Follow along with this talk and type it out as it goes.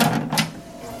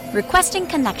Requesting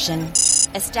connection.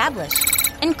 Established.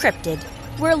 Encrypted.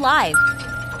 We're live.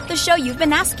 The show you've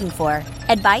been asking for.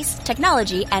 Advice,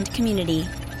 technology, and community.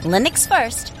 Linux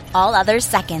first, all others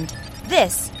second.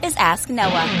 This is Ask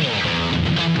Noah.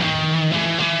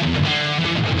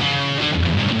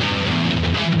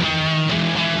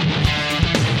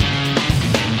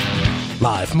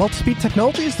 Live from Multispeed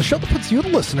Technologies, the show that puts you, the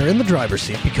listener, in the driver's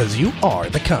seat because you are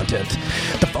the content.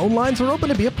 The phone lines are open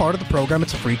to be a part of the program.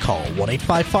 It's a free call,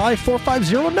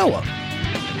 1-855-450-NOAH.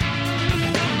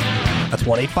 That's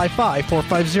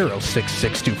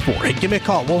 1-855-450-6624. Hey, give me a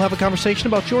call. We'll have a conversation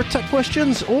about your tech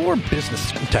questions or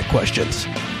business tech questions.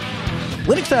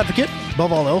 Linux advocate,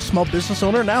 above all else, small business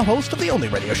owner, now host of the only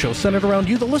radio show centered around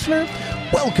you, the listener.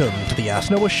 Welcome to the Ask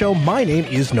Noah Show. My name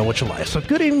is Noah Chalai. So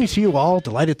good evening to you all.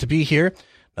 Delighted to be here.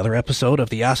 Another episode of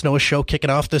the Ask Noah Show kicking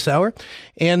off this hour.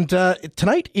 And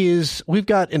tonight we've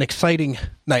got an exciting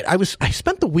night. I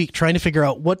spent the week trying to figure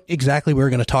out what exactly we were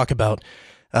going to talk about,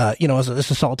 as this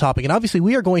is a solid topic. And obviously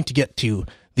we are going to get to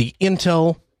the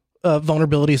Intel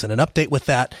vulnerabilities and an update with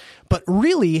that. But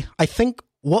really, I think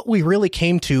what we really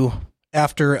came to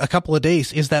after a couple of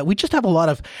days is that we just have a lot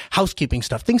of housekeeping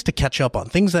stuff, things to catch up on,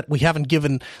 things that we haven't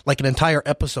given like an entire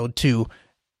episode to,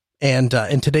 and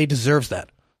today deserves that.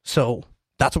 So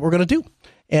that's what we're going to do.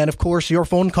 And of course, your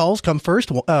phone calls come first,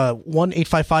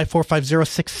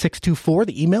 1-855-450-6624,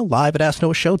 the email live at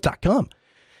asknoahshow.com.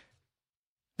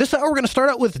 This hour, we're going to start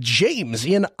out with James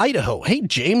in Idaho. Hey,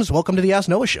 James, welcome to the Ask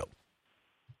Noah Show.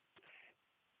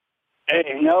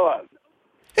 Hey, Noah.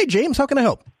 Hey, James, how can I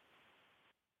help?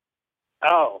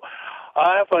 Oh,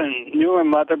 I have a newer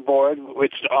motherboard,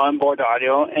 which is onboard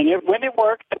audio, and when it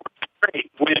works, it's great.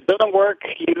 When it doesn't work,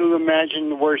 you imagine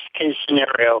the worst-case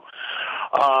scenario.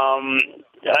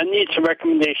 I need some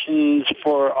recommendations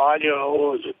for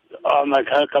audio. I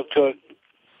hook up to it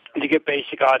to get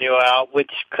basic audio out, which,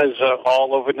 because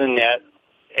all over the net,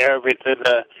 everything,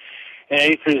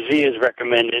 A through Z is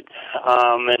recommended,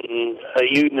 and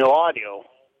audio.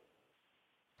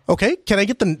 Okay, can I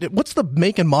get what's the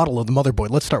make and model of the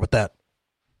motherboard? Let's start with that.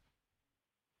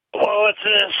 Well, it's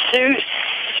a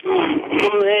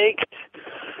ASUS make,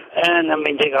 and let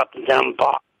me dig up the damn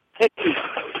box.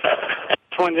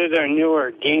 It's one of their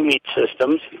newer gaming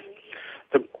systems.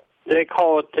 They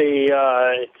call it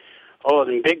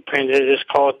in big print, they just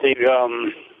call it the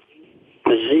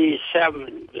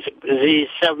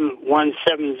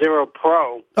Z7170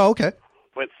 Pro. Oh, okay.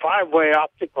 With 5-way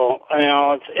optical,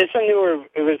 it's a newer.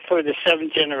 It was for the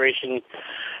 7th generation,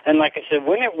 and like I said,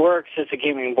 when it works, it's a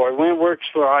gaming board. When it works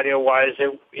for audio-wise,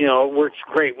 it works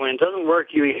great. When it doesn't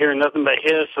work, you hear nothing but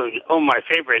hiss. Or, my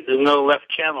favorite, there's no left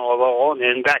channel at all, and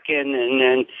then back in, and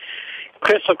then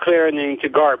crystal clear, and then to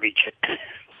garbage.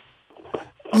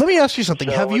 Let me ask you something.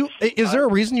 Is there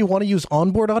a reason you want to use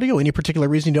onboard audio? Any particular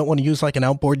reason you don't want to use like an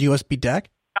outboard USB DAC?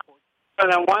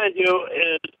 What I want to do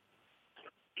is.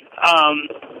 I'm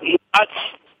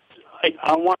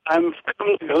coming to the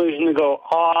conclusion to go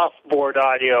off-board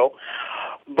audio,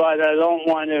 but I don't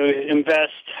want to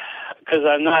invest because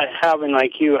I'm not having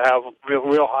like you have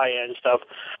real high-end stuff.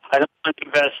 I don't want to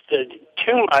invest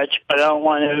too much, but I don't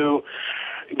want to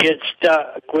get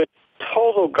stuck with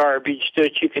total garbage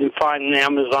that you can find on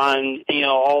Amazon,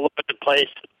 all over the place.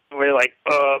 We're like,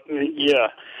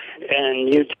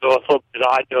 and you do a little bit of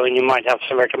audio, and you might have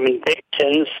some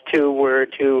recommendations to where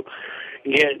to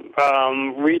get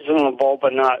reasonable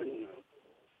but not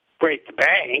break the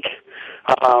bank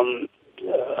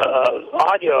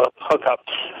audio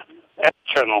hookups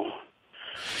external.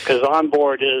 Because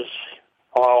onboard is,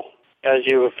 as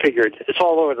you figured, it's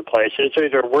all over the place. It's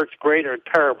either works great or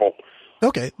terrible.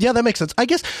 Okay, yeah, that makes sense. I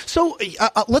guess so.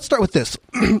 Let's start with this.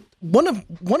 One of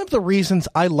the reasons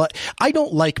I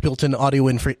don't like built-in audio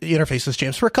interfaces,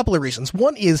 James, for a couple of reasons.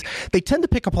 One is they tend to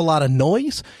pick up a lot of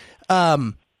noise,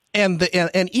 and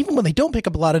even when they don't pick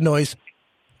up a lot of noise,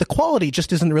 the quality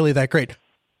just isn't really that great.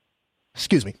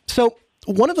 Excuse me. So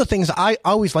one of the things I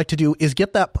always like to do is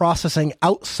get that processing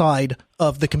outside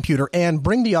of the computer and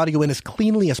bring the audio in as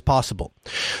cleanly as possible.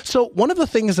 So one of the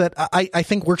things that I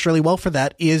think works really well for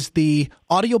that is the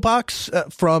audio box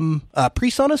from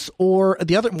PreSonus, or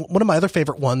one of my other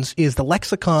favorite ones is the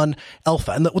Lexicon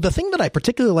Alpha. And the thing that I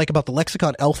particularly like about the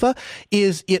Lexicon Alpha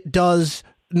is it does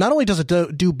not only does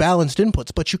it do balanced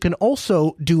inputs, but you can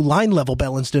also do line level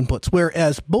balanced inputs,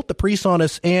 whereas both the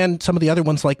PreSonus and some of the other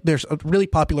ones, like there's a really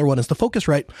popular one is the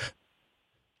Focusrite.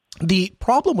 The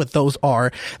problem with those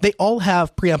are they all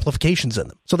have preamplifications in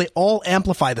them. So they all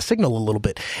amplify the signal a little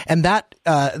bit. And that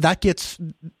gets,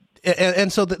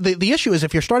 and so the issue is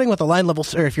if you're starting with a line level,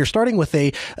 or if you're starting with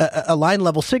a line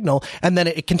level signal and then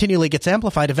it continually gets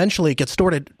amplified, eventually it gets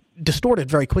distorted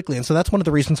very quickly. And so that's one of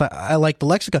the reasons I like the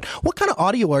Lexicon. What kind of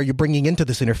audio are you bringing into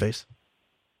this interface?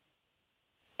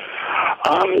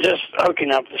 I'm just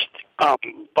hooking up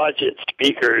budget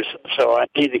speakers, so I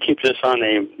need to keep this on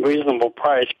a reasonable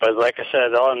price. But like I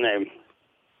said, on the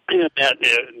internet,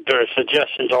 there are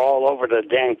suggestions all over the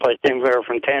dang place, anywhere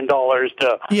from $10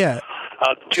 to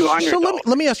 $200. So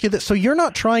let me ask you this: so you're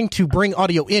not trying to bring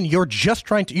audio in; you're just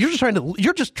trying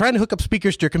to hook up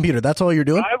speakers to your computer. That's all you're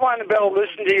doing. I want to be able to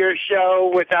listen to your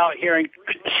show without hearing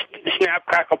snap,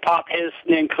 crackle, pop, hiss,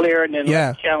 and then clear, and then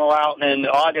let the channel out, and then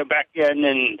the audio back in,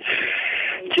 and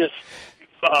just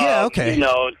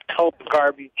total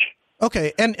garbage.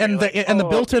 Okay, and the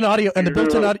built-in audio and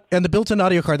the built-in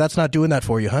audio card, that's not doing that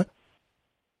for you, huh?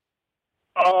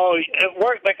 Oh, it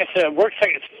works. Like I said, it works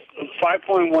like it's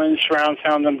 5.1 surround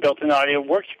sound and built-in audio. It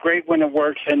works great when it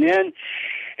works, and then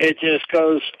it just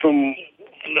goes from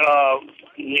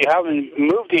you haven't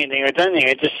moved anything or done anything.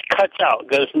 It just cuts out. It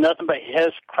goes nothing but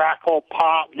hiss, crackle,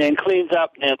 pop, then cleans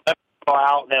up, then left go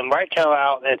out, then right tail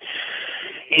out, and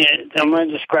I'm not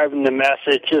describing the mess.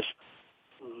 It's just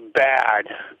bad.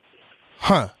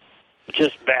 Huh.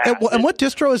 Just bad. And what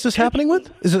distro is this happening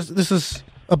with? This is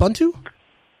Ubuntu?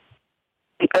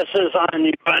 This is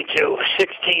on Ubuntu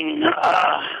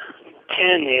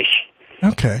 16.10-ish.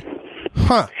 Okay.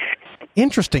 Huh.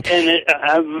 Interesting. And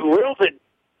I ruled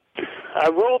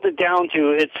it down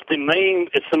to it's the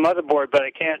motherboard, but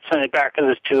I can't send it back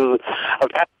because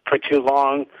I've had it for too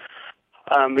long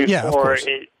before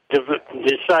it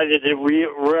decided to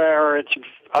rear its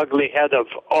ugly head of,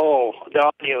 the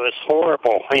audio is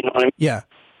horrible. You know what I mean? Yeah.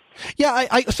 Yeah,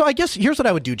 so I guess here's what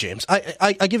I would do, James.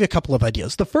 I give you a couple of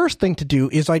ideas. The first thing to do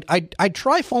is I'd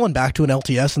try falling back to an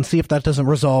LTS and see if that doesn't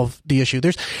resolve the issue.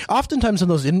 There's oftentimes in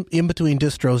those in-between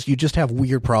distros, you just have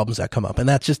weird problems that come up, and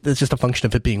that's just a function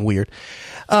of it being weird.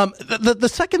 The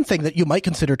second thing that you might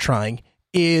consider trying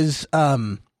is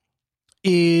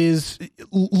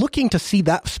looking to see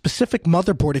that specific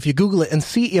motherboard if you Google it and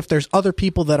see if there's other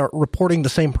people that are reporting the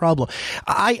same problem.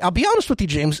 I'll be honest with you,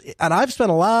 James, and I've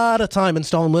spent a lot of time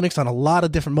installing Linux on a lot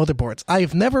of different motherboards.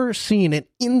 I've never seen an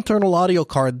internal audio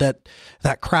card that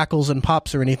crackles and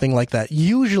pops or anything like that.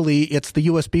 Usually it's the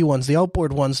USB ones, the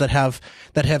outboard ones that have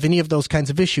any of those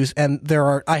kinds of issues, and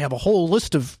I have a whole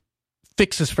list of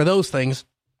fixes for those things,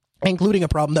 including a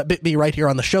problem that bit me right here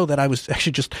on the show that I was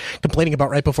actually just complaining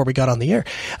about right before we got on the air.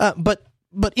 But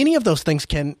any of those things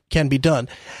can be done.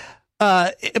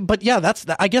 But yeah,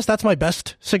 I guess that's my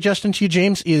best suggestion to you,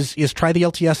 James, is try the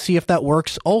LTS, see if that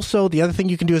works. Also, the other thing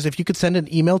you can do is if you could send an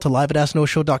email to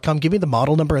live@asknoahshow.com, give me the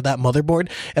model number of that motherboard,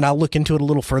 and I'll look into it a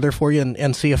little further for you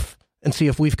and see if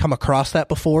we've come across that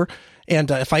before.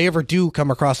 And if I ever do come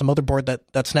across a motherboard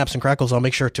that snaps and crackles, I'll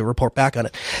make sure to report back on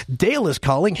it. Dale is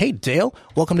calling. Hey, Dale.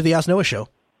 Welcome to the Ask Noah Show.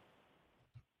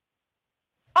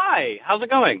 Hi. How's it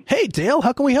going? Hey, Dale.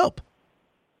 How can we help?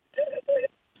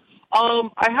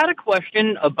 I had a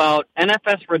question about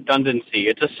NFS redundancy.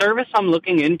 It's a service I'm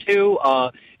looking into.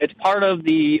 It's part of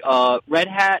the Red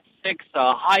Hat 6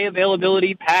 high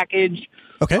availability package.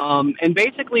 Okay. And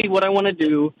basically what I want to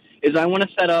do is I want to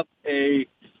set up a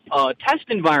test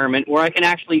environment where I can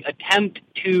actually attempt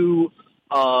to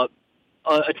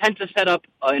set up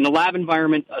in a lab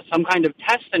environment some kind of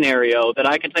test scenario that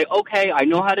I can say, okay, I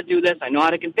know how to do this, I know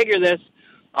how to configure this.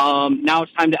 Now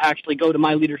it's time to actually go to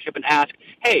my leadership and ask,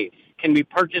 hey, can we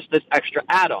purchase this extra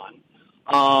add-on?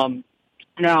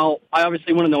 Now, I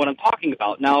obviously want to know what I'm talking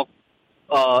about. Now,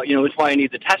 that's why I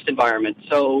need the test environment.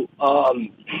 So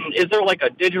is there like a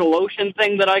DigitalOcean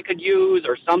thing that I could use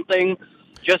or something?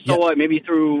 Just so maybe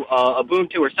through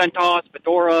Ubuntu or CentOS,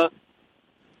 Fedora.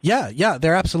 Yeah,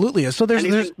 there absolutely is. So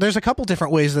there's a couple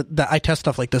different ways that I test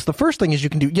stuff like this. The first thing is you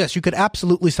could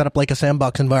absolutely set up like a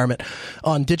sandbox environment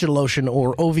on DigitalOcean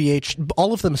or OVH.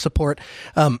 All of them support,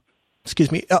 all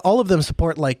of them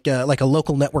support like a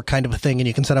local network kind of a thing, and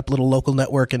you can set up a little local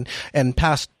network and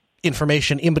pass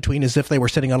information in between as if they were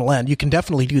sitting on a LAN. You can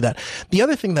definitely do that. The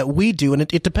other thing that we do, and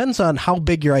it depends on how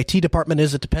big your IT department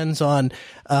is, it depends on,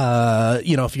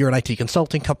 if you're an IT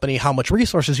consulting company, how much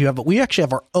resources you have, but we actually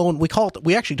have our own, we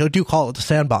actually do call it the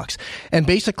sandbox. And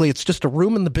basically it's just a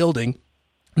room in the building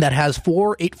that has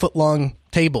 4 8-foot long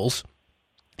tables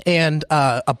and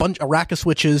a rack of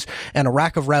switches and a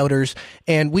rack of routers,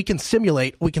 and we can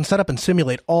set up and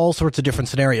simulate all sorts of different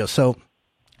scenarios.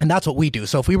 And that's what we do.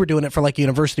 So if we were doing it for like a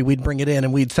university, we'd bring it in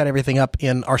and we'd set everything up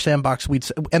in our sandbox.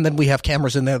 And then we have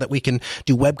cameras in there that we can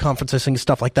do web conferencing,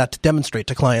 stuff like that to demonstrate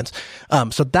to clients.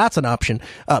 So that's an option.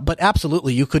 But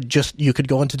absolutely, you could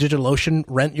go into DigitalOcean,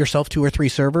 rent yourself 2 or 3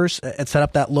 servers and set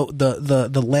up that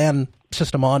the LAN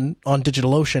system on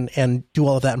DigitalOcean and do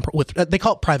all of that. They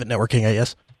call it private networking, I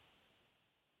guess.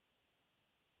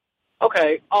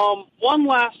 Okay. One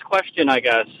last question, I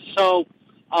guess. So,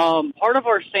 part of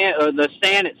our SAN, the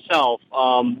SAN itself,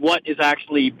 what is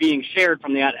actually being shared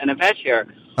from the NFS share,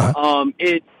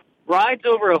 it rides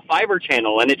over a fiber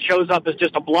channel, and it shows up as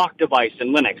just a block device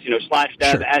in Linux, /dev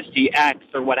SDX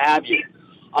or what have you.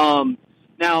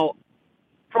 Now,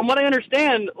 from what I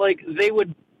understand,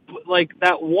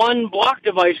 that one block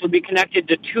device would be connected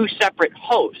to two separate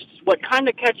hosts. What kind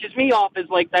of catches me off is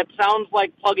that sounds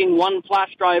like plugging one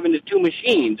flash drive into two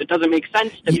machines. It doesn't make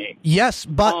sense to me. Yes,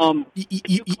 but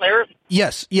you clarify?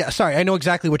 Yes, yeah. Sorry, I know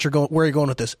exactly where you're going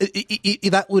with this.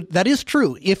 That is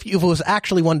true if it was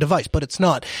actually one device, but it's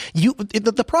not.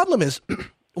 The problem is.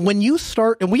 When you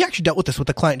start, and we actually dealt with this with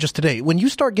the client just today, when you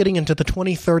start getting into the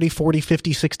 20, 30, 40,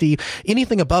 50, 60,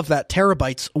 anything above that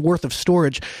terabytes worth of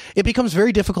storage, it becomes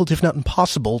very difficult, if not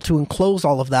impossible, to enclose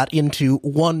all of that into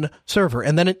one server.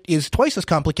 And then it is twice as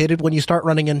complicated when you start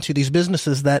running into these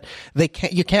businesses that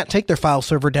you can't take their file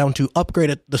server down to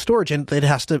upgrade the storage, and it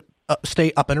has to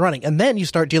stay up and running. And then you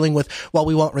start dealing with,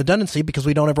 we want redundancy because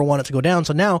we don't ever want it to go down.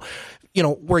 So now,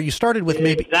 where you started with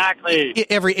maybe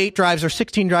every 8 drives or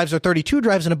 16 drives or 32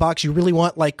 drives in a box, you really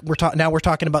want, now we're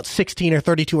talking about 16 or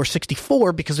 32 or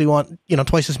 64 because we want,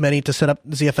 twice as many to set up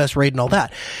ZFS RAID and all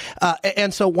that.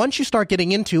 And so once you start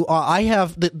getting into, I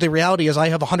have, the reality is I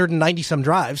have 190 some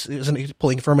drives,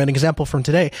 pulling from an example from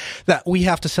today, that we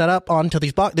have to set up onto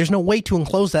these boxes. There's no way to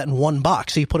enclose that in one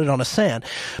box. So you put it on a SAN.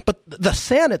 But the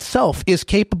SAN itself is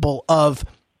capable of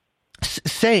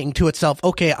saying to itself,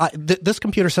 okay, this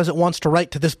computer says it wants to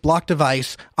write to this block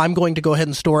device. I'm going to go ahead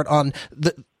and store it on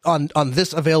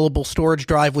this available storage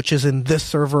drive, which is in this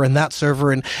server and that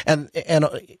server, and then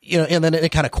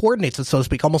it kind of coordinates it, so to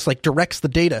speak, almost like directs the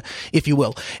data, if you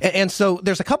will. And so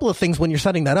there's a couple of things when you're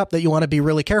setting that up that you want to be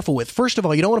really careful with. First of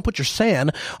all, you don't want to put your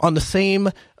SAN on the same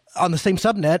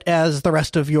subnet as the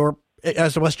rest of your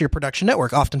production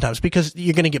network, oftentimes, because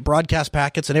you're going to get broadcast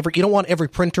packets, and you don't want every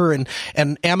printer and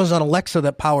Amazon Alexa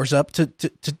that powers up to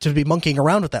be monkeying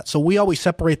around with that. So we always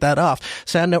separate that off.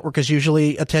 SAN network is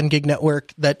usually a 10 gig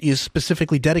network that is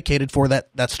specifically dedicated for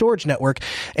that storage network,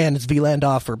 and it's VLANed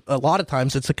off, or a lot of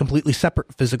times it's a completely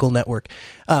separate physical network.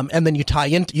 And then you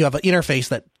have an interface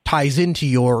that ties into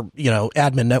your,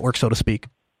 admin network, so to speak.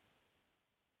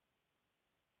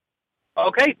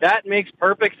 Okay, that makes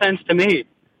perfect sense to me.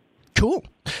 Cool.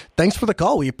 Thanks for the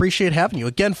call. We appreciate having you.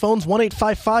 Again, phone's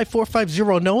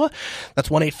 1-855-450-NOAH. That's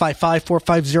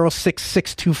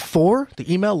 1-855-450-6624.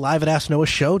 The email,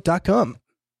 live@asknoahshow.com.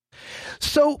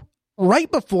 So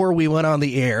right before we went on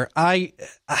the air, I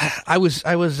was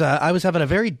having a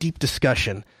very deep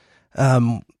discussion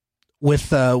with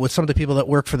some of the people that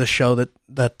work for the show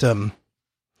that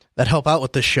help out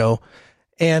with this show,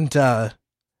 and I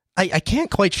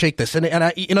can't quite shake this. And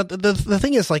I the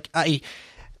thing is,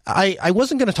 I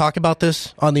wasn't going to talk about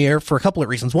this on the air for a couple of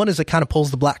reasons. One is it kind of pulls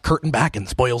the black curtain back and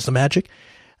spoils the magic.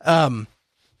 And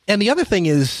the other thing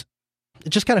is it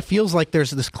just kind of feels like there's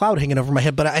this cloud hanging over my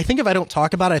head. But I think if I don't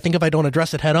talk about it, I think if I don't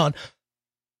address it head on,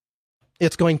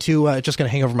 it's going to just going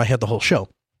to hang over my head the whole show.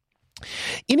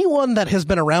 Anyone that has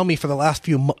been around me for the last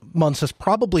few months has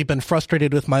probably been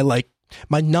frustrated with my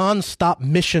nonstop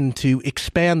mission to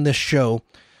expand this show.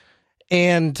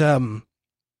 And,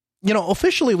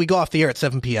 officially we go off the air at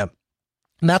 7 p.m.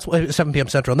 And that's what 7 p.m.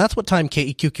 Central. And that's what time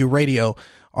KEQQ Radio,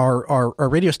 our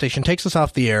radio station, takes us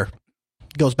off the air,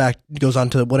 goes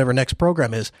on to whatever next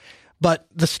program is. But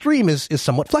the stream is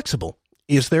somewhat flexible.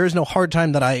 There is no hard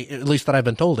time that at least that I've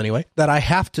been told anyway, that I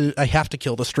have to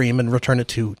kill the stream and return it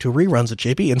to reruns at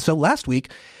JB. And so last week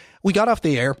we got off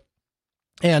the air.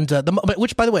 And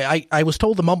which, by the way, I was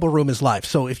told the Mumble Room is live.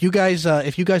 So if you guys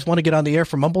want to get on the air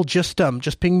for Mumble, just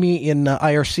ping me in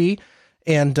IRC,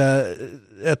 and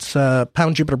it's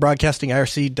Pound Jupiter Broadcasting,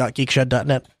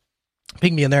 IRC.geekshed.net.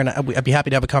 Ping me in there, and I'd be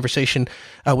happy to have a conversation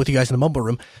with you guys in the Mumble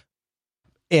Room.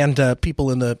 And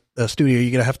people in the studio,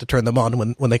 you're gonna have to turn them on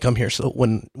when they come here. So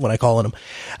when I call on them,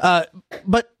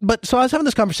 but so I was having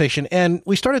this conversation, and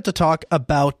we started to talk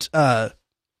about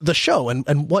the show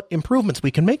and what improvements we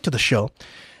can make to the show.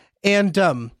 And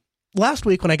last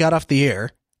week when I got off the air,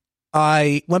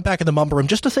 I went back in the Mumble Room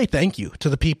just to say thank you to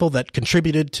the people that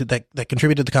contributed to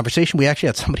the conversation. We actually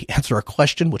had somebody answer a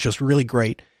question, which was really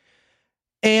great.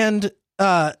 And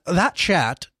that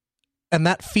chat and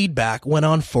that feedback went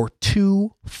on for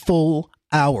 2 full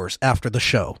hours after the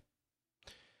show.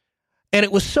 And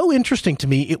it was so interesting to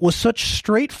me. It was such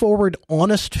straightforward,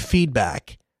 honest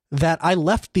feedback that I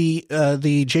left the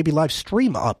JB Live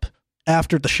stream up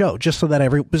after the show, just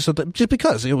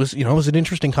because it was, it was an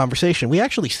interesting conversation. We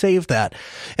actually saved that.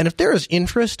 And if there is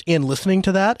interest in listening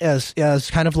to that as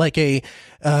kind of like a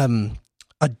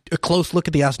a close look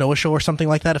at the Ask Noah show or something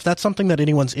like that, if that's something that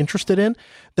anyone's interested in,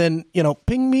 then,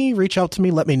 ping me, reach out to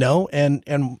me, let me know. And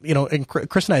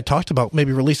Chris and I had talked about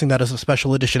maybe releasing that as a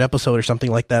special edition episode or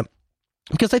something like that,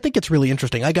 because I think it's really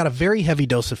interesting. I got a very heavy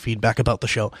dose of feedback about the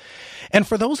show. And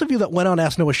for those of you that went on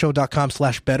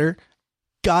AskNoahShow.com/better,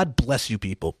 God bless you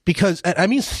people. Because, I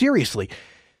mean, seriously,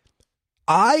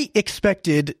 I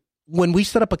expected, when we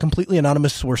set up a completely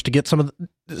anonymous source to get some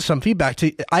feedback,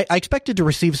 I expected to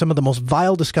receive some of the most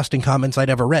vile, disgusting comments I'd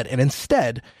ever read. And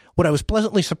instead, what I was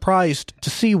pleasantly surprised to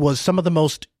see was some of the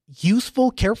most useful,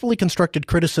 carefully constructed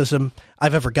criticism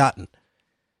I've ever gotten.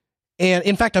 And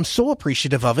in fact, I'm so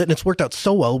appreciative of it, and it's worked out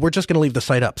so well. We're just going to leave the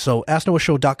site up. So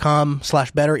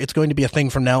AskNoahShow.com/better. It's going to be a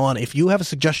thing from now on. If you have a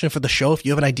suggestion for the show, if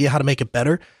you have an idea how to make it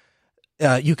better,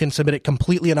 you can submit it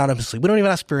completely anonymously. We don't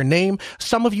even ask for your name.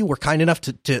 Some of you were kind enough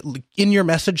to in your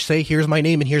message, say, here's my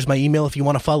name and here's my email if you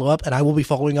want to follow up. And I will be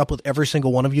following up with every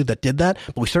single one of you that did that.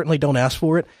 But we certainly don't ask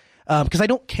for it because I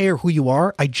don't care who you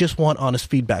are. I just want honest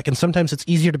feedback. And sometimes it's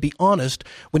easier to be honest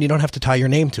when you don't have to tie your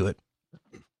name to it.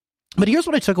 But here's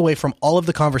what I took away from all of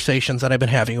the conversations that I've been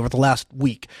having over the last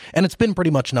week. And it's been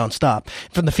pretty much nonstop.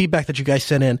 From the feedback that you guys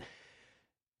sent in,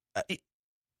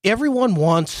 everyone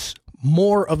wants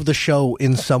more of the show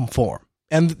in some form.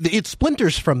 And it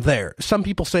splinters from there. Some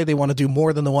people say they want to do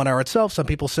more than the 1 hour itself. Some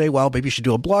people say, well, maybe you should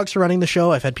do a blog surrounding the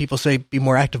show. I've had people say, be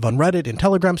more active on Reddit and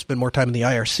Telegram, spend more time in the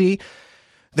IRC.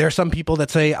 There are some people that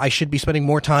say I should be spending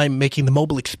more time making the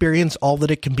mobile experience all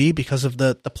that it can be because of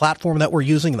the platform that we're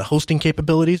using and the hosting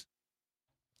capabilities.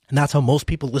 And that's how most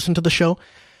people listen to the show.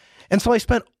 And so I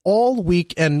spent all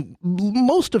week and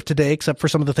most of today, except for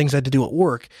some of the things I had to do at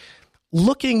work,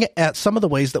 looking at some of the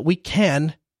ways that we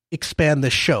can expand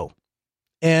this show.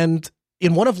 And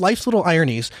in one of life's little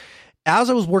ironies, as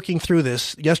I was working through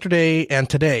this yesterday and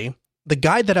today, the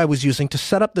guide that I was using to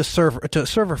set up this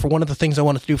server for one of the things I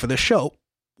wanted to do for this show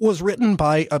was written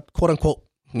by a quote unquote,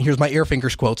 and here's my air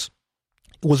fingers quotes,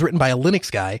 was written by a Linux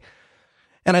guy.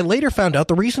 And I later found out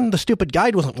the reason the stupid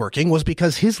guide wasn't working was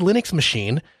because his Linux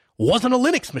machine wasn't a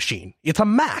Linux machine. It's a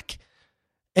Mac.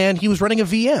 And he was running a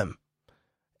VM.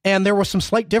 And there were some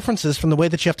slight differences from the way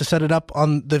that you have to set it up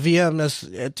on the VM. As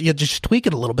you just tweak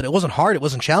it a little bit. It wasn't hard. It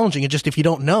wasn't challenging. It just, if you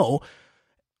don't know,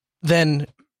 then,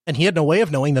 and he had no way of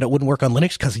knowing that it wouldn't work on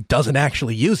Linux because he doesn't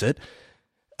actually use it.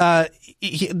 Then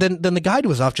the guide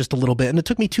was off just a little bit. And it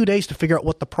took me 2 days to figure out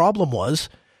what the problem was.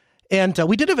 And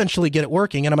we did eventually get it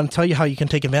working. And I'm going to tell you how you can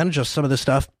take advantage of some of this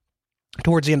stuff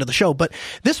towards the end of the show. But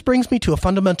this brings me to a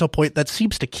fundamental point that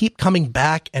seems to keep coming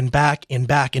back and back and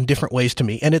back in different ways to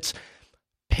me. And it's,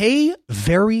 pay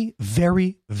very,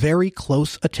 very, very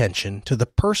close attention to the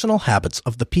personal habits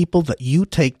of the people that you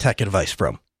take tech advice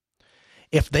from.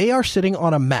 If they are sitting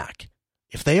on a Mac,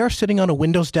 if they are sitting on a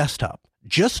Windows desktop,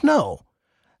 just know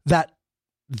that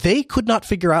they could not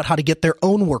figure out how to get their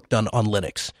own work done on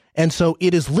Linux. And so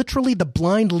it is literally the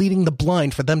blind leading the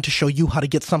blind for them to show you how to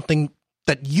get something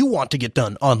that you want to get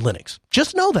done on Linux.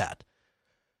 Just know that.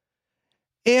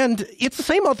 And it's the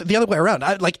same the other way around.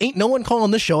 Ain't no one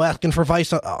calling this show asking for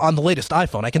advice on the latest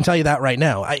iPhone. I can tell you that right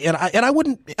now. I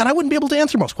wouldn't be able to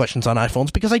answer most questions on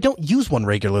iPhones because I don't use one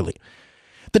regularly.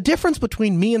 The difference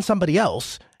between me and somebody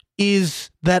else is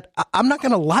that I'm not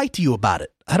going to lie to you about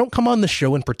it. I don't come on the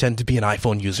show and pretend to be an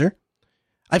iPhone user.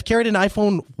 I've carried an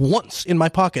iPhone once in my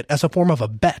pocket as a form of a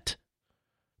bet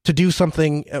to do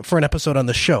something for an episode on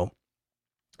the show.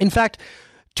 In fact,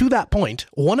 to that point,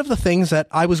 one of the things that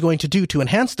I was going to do to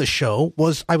enhance the show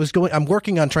was I'm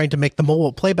working on trying to make the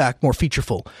mobile playback more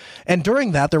featureful. And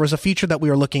during that, there was a feature that we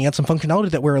were looking at, some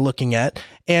functionality that we were looking at.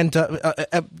 And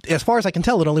as far as I can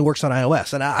tell, it only works on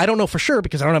iOS. And I don't know for sure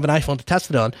because I don't have an iPhone to test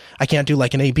it on. I can't do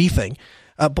like an A/B thing.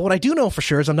 But what I do know for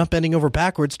sure is I'm not bending over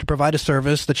backwards to provide a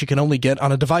service that you can only get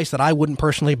on a device that I wouldn't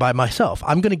personally buy myself.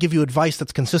 I'm going to give you advice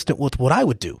that's consistent with what I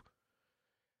would do.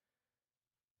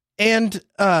 And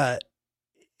so I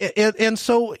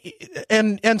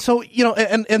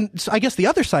guess the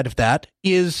other side of that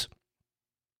is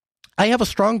I have a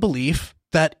strong belief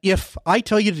that if I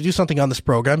tell you to do something on this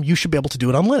program, you should be able to do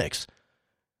it on Linux.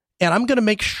 And I'm going to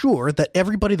make sure that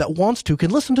everybody that wants to can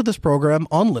listen to this program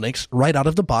on Linux right out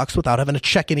of the box without having to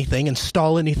check anything,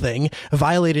 install anything,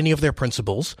 violate any of their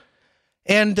principles.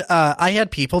 And I had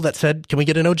people that said, can we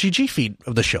get an OGG feed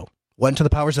of the show? Went to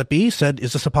the powers that be, said,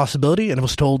 is this a possibility? And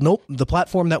was told, nope, the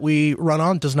platform that we run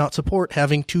on does not support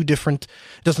having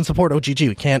doesn't support OGG.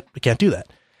 We can't do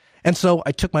that. And so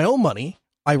I took my own money.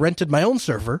 I rented my own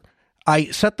server. I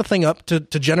set the thing up to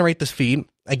generate this feed.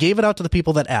 I gave it out to the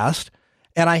people that asked.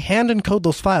 and I hand encode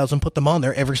those files and put them on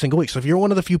there every single week. So if you're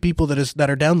one of the few people that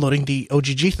are downloading the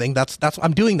OGG thing, that's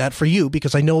I'm doing that for you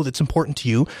because I know that's important to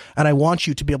you, and I want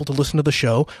you to be able to listen to the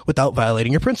show without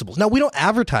violating your principles. Now, we don't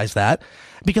advertise that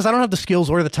because I don't have the skills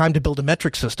or the time to build a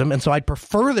metric system, and so I'd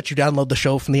prefer that you download the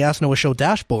show from the Ask Noah Show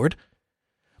dashboard.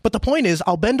 But the point is,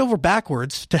 I'll bend over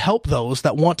backwards to help those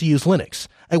that want to use Linux.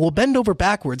 I will bend over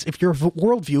backwards if your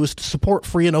worldview is to support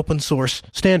free and open source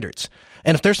standards.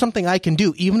 And if there's something I can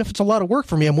do, even if it's a lot of work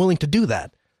for me, I'm willing to do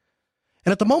that.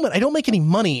 And at the moment, I don't make any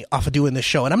money off of doing this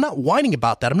show, and I'm not whining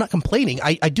about that. I'm not complaining.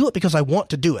 I do it because I want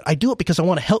to do it. I do it because I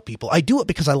want to help people. I do it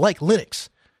because I like Linux.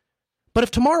 But if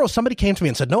tomorrow somebody came to me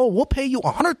and said, no, we'll pay you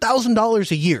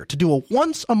 $100,000 a year to do a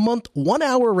once-a-month,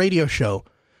 1-hour radio show,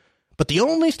 but the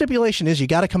only stipulation is you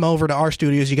got to come over to our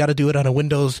studios. You got to do it on a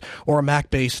Windows or a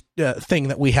Mac-based thing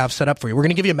that we have set up for you. We're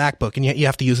going to give you a MacBook, and you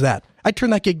have to use that. I'd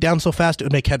turn that gig down so fast it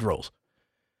would make head rolls.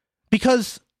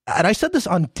 Because, and I said this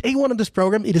on day one of this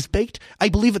program, it is baked. I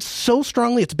believe it's so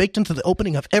strongly, it's baked into the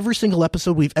opening of every single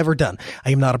episode we've ever done.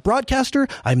 I am not a broadcaster.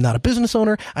 I am not a business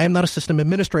owner. I am not a system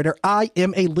administrator. I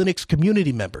am a Linux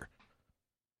community member.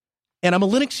 And I'm a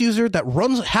Linux user that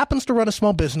happens to run a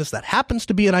small business, that happens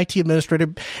to be an IT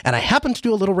administrator, and I happen to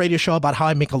do a little radio show about how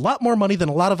I make a lot more money than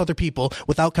a lot of other people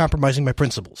without compromising my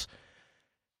principles.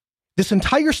 This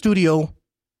entire studio,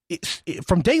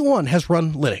 from day one, has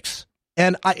run Linux.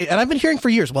 And I've been hearing for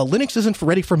years, well, Linux isn't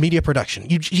ready for media production.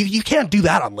 You can't do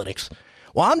that on Linux.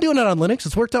 Well, I'm doing it on Linux.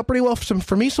 It's worked out pretty well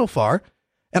for me so far.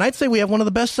 And I'd say we have one of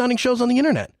the best sounding shows on the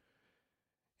internet.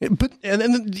 But and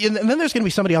then there's going to be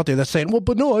somebody out there that's saying, well,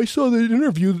 but no, I saw that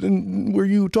interview where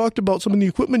you talked about some of the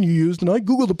equipment you used, and I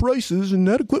Googled the prices, and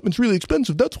that equipment's really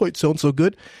expensive. That's why it sounds so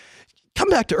good. Come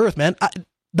back to earth, man.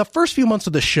 The first few months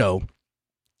of the show,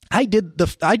 I did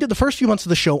the first few months of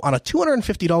the show on a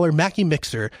 $250 Mackie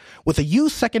mixer with a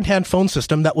used secondhand phone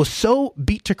system that was so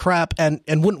beat to crap and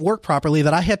wouldn't work properly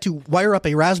that I had to wire up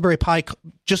a Raspberry Pi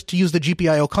just to use the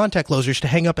GPIO contact closers to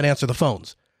hang up and answer the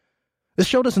phones. This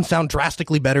show doesn't sound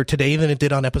drastically better today than it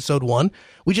did on episode 1.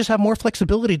 We just have more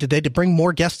flexibility today to bring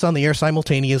more guests on the air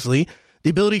simultaneously, the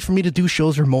ability for me to do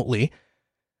shows remotely.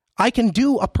 I can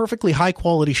do a perfectly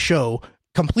high-quality show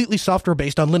completely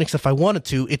software-based on Linux if I wanted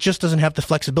to. It just doesn't have the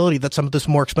flexibility that some of this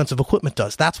more expensive equipment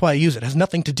does. That's why I use it. It has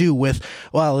nothing to do with,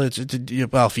 well,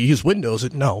 if you use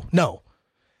Windows, no.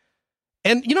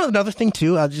 And you know another thing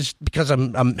too, just because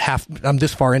I'm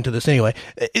this far into this anyway.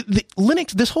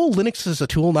 This whole Linux as a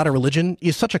tool, not a religion,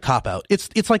 is such a cop out. It's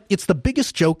the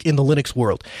biggest joke in the Linux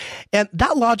world, and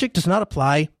that logic does not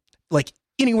apply like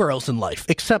anywhere else in life,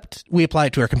 except we apply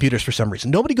it to our computers for some reason.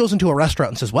 Nobody goes into a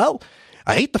restaurant and says, "Well,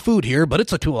 I hate the food here, but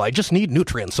it's a tool. I just need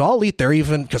nutrients, so I'll eat there,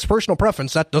 even because personal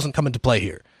preference that doesn't come into play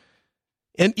here."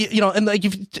 And and like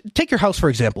if you take your house for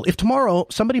example, if tomorrow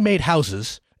somebody made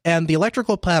houses and the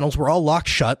electrical panels were all locked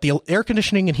shut, the air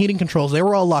conditioning and heating controls, they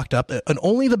were all locked up, and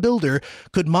only the builder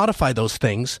could modify those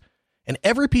things, and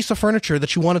every piece of furniture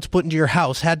that you wanted to put into your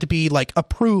house had to be, like,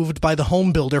 approved by the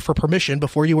home builder for permission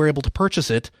before you were able to purchase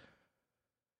it,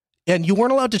 and you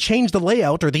weren't allowed to change the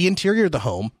layout or the interior of the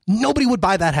home, nobody would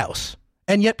buy that house.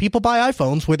 And yet people buy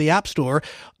iPhones where the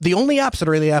only apps that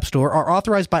are in the App Store are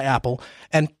authorized by Apple,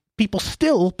 and people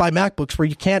still buy MacBooks where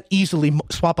you can't easily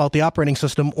swap out the operating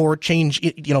system or change,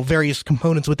 various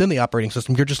components within the operating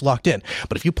system. You're just locked in.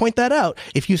 But if you point that out,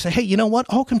 if you say, hey, you know what?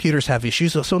 All computers have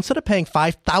issues. So instead of paying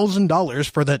 $5,000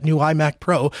 for that new iMac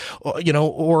Pro,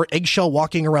 or eggshell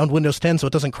walking around Windows 10 so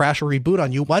it doesn't crash or reboot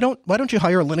on you, why don't you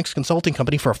hire a Linux consulting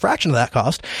company for a fraction of that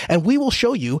cost? And we will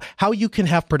show you how you can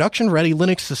have production-ready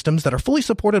Linux systems that are fully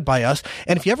supported by us.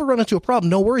 And if you ever run into a problem,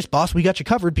 no worries, boss. We got you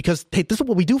covered because, hey, this is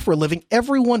what we do for a living.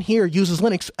 Everyone here uses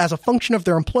Linux as a function of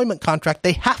their employment contract.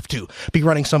 They have to be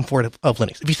running some form of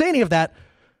Linux. If you say any of that,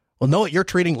 well, know it, you're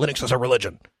treating Linux as a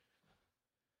religion.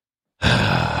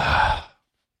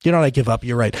 You know what? I give up.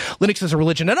 You're right. Linux is a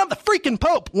religion, and I'm the freaking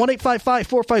Pope.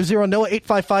 1-855-450-NOAH,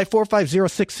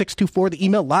 855-450-6624. The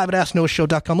email live at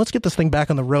AskNoahShow.com. Let's get this thing back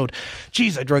on the road.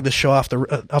 Jeez, I drug this show off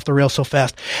the rails so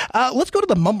fast. Let's go to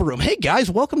the Mumble Room. Hey, guys,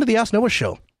 welcome to the Ask Noah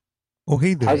Show. Oh,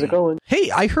 hey there. How's it going? Hey,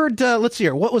 I heard, let's see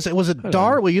here. What was it? Was it Hello.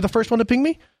 Dar? Were you the first one to ping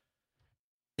me?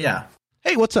 Yeah.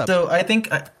 Hey, what's up? So I think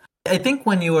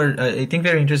when you were, I think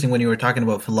very interesting when you were talking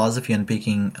about philosophy and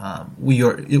picking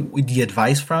the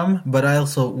advice from, but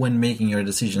also when making your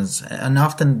decisions. And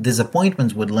often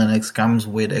disappointments with Linux comes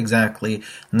with exactly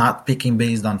not picking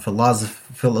based on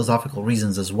philosophical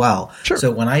reasons as well. Sure.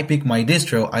 So when I pick my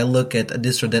distro, I look at a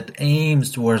distro that aims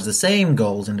towards the same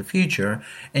goals in the future.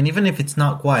 And even if it's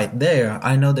not quite there,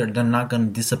 I know that they're not going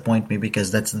to disappoint me because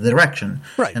that's the direction.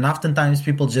 Right. And oftentimes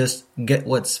people just get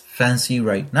what's fancy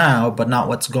right now, but not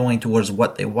what's going going towards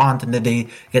what they want, and then they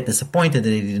get disappointed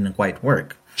that it didn't quite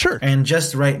work. Sure. And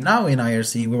just right now in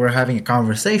IRC, we were having a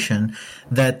conversation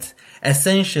that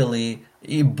essentially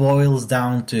it boils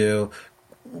down to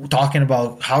talking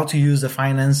about how to use the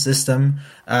finance system,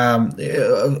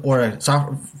 or a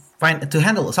software to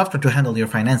handle your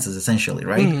finances, essentially,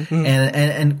 right? Mm-hmm.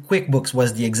 And QuickBooks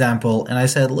was the example. And I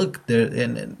said, look,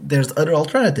 there's other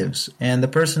alternatives. And the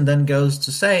person then goes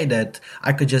to say that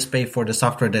I could just pay for the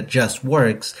software that just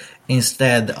works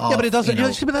instead of but it doesn't.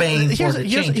 paying for the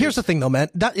changes. Here's the thing, though, man.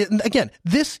 Again,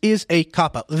 this is a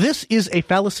cop-out. This is a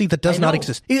fallacy that does not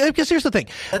exist. Because here's the thing.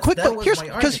 Here's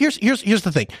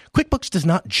the thing. QuickBooks does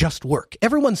not just work.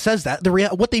 Everyone says that.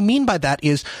 What they mean by that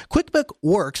is QuickBooks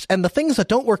works, and the things that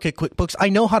don't work at QuickBooks, I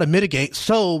know how to mitigate.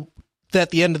 So that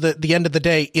at the end of the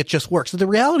day, it just works. So the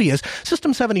reality is,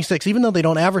 System 76, even though they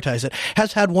don't advertise it,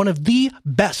 has had one of the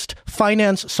best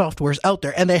finance softwares out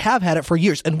there, and they have had it for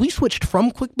years. And we switched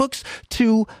from QuickBooks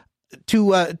to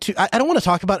I don't want to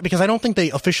talk about it because I don't think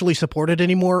they officially support it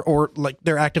anymore, or like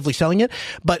they're actively selling it.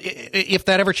 But if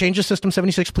that ever changes, System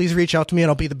 76, please reach out to me and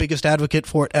I'll be the biggest advocate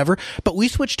for it ever. But we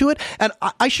switched to it, and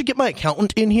I should get my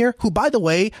accountant in here, who, by the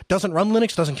way, doesn't run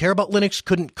Linux, doesn't care about Linux,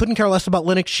 couldn't care less about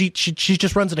Linux. She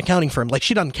just runs an accounting firm. Like,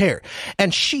 she doesn't care.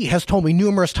 And she has told me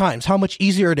numerous times how much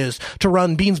easier it is to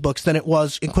run Beansbooks than it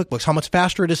was in QuickBooks, how much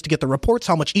faster it is to get the reports,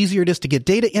 how much easier it is to get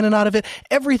data in and out of it.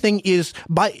 Everything is,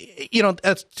 by,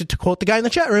 to quote the guy in the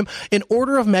chat room, in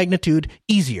order of magnitude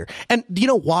easier. And do you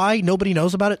know why nobody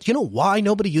knows about it? Do you know why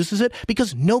nobody uses it?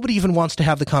 Because nobody even wants to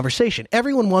have the conversation.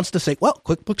 Everyone wants to say, well,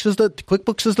 QuickBooks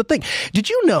is the thing.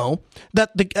 Did you know that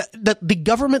the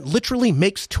government literally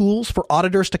makes tools for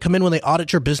auditors to come in when they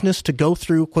audit your business to go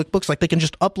through QuickBooks? Like, they can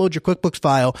just upload your QuickBooks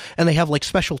file, and they have like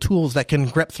special tools that can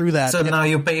grep through that. So now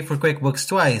you pay for QuickBooks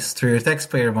twice through your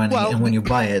taxpayer money, and when you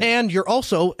buy it. And you're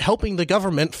also helping the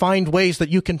government find ways that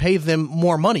you can pay them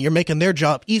more money. You're making their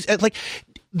job easy. Like,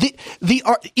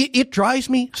 it drives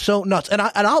me so nuts. And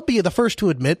I'll be the first to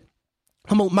admit,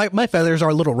 my feathers are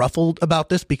a little ruffled about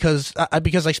this because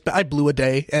I blew a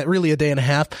day and a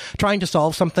half trying to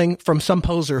solve something from some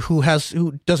poser who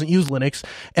doesn't use Linux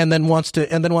and then wants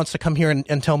to come here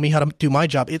and tell me how to do my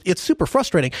job. It's super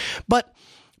frustrating.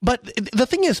 But the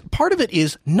thing is, part of it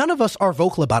is none of us are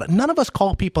vocal about it. None of us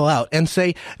call people out and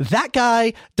say, that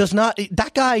guy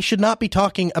should not be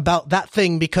talking about that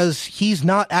thing because he's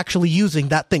not actually using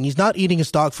that thing. He's not eating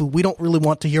his dog food. We don't really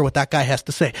want to hear what that guy has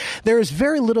to say. There's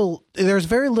very little,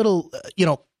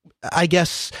 I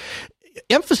guess,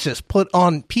 emphasis put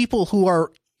on people who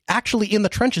are actually in the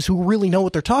trenches, who really know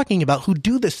what they're talking about, who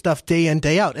do this stuff day in,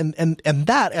 day out. And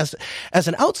that, as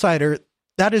an outsider,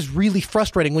 that is really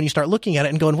frustrating when you start looking at it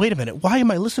and going, wait a minute, why am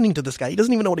I listening to this guy? He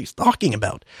doesn't even know what he's talking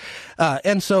about.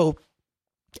 And so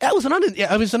it was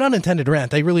an unintended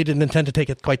rant. I really didn't intend to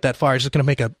take it quite that far. I was just going to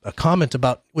make a comment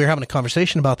about, we were having a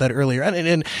conversation about that earlier.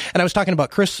 And I was talking about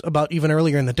Chris about even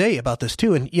earlier in the day about this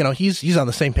too. And, he's on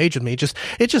the same page with me.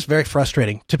 It's just very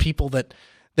frustrating to people that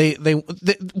they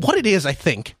what it is, I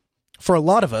think, for a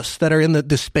lot of us that are in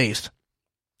this space,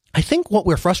 I think what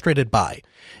we're frustrated by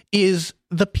is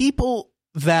the people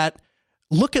that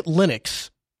look at Linux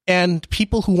and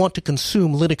people who want to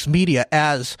consume Linux media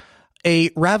as a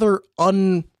rather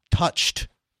untouched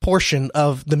portion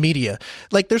of the media.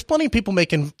 Like, there's plenty of people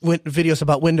making videos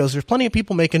about Windows. There's plenty of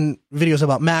people making videos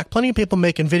about Mac. Plenty of people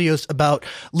making videos about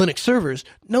Linux servers.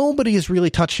 Nobody is really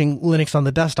touching Linux on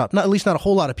the desktop. At least not a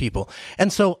whole lot of people.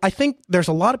 And so I think there's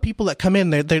a lot of people that come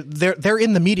in. They're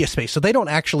in the media space, so they don't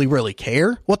actually really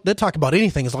care what they talk about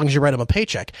anything as long as you write them a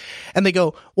paycheck. And they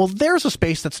go, well, there's a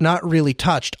space that's not really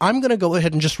touched. I'm going to go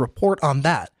ahead and just report on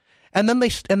that. And then they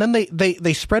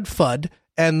spread FUD,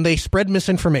 and they spread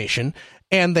misinformation,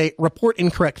 and they report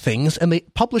incorrect things, and they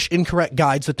publish incorrect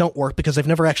guides that don't work because they've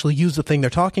never actually used the thing they're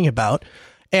talking about.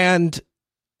 And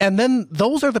then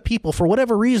those are the people, for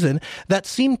whatever reason, that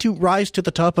seem to rise to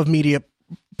the top of media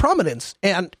prominence.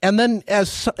 And then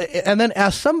as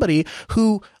somebody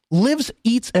who lives,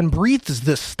 eats, and breathes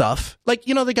this stuff, like,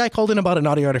 the guy called in about an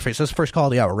audio interface. That's the first call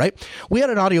of the hour, right? We had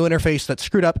an audio interface that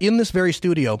screwed up in this very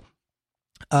studio,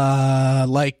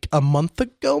 like a month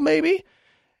ago, maybe.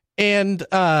 And,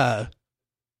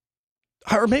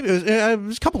 or maybe it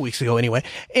was a couple weeks ago anyway.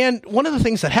 And one of the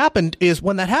things that happened is,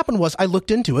 when that happened, was I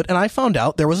looked into it and I found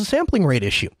out there was a sampling rate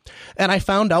issue. And I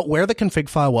found out where the config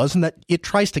file was, and that it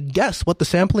tries to guess what the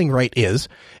sampling rate is,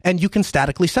 and you can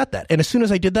statically set that. And as soon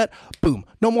as I did that, boom,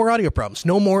 no more audio problems,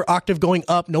 no more octave going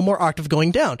up, no more octave going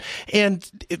down. And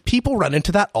people run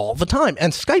into that all the time.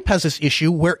 And Skype has this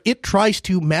issue where it tries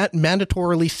to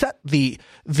mandatorily set the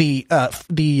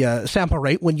sample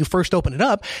rate when you first open it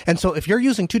up. And so if you're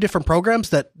using two different programs,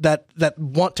 programs that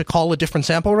want to call a different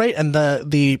sample rate, and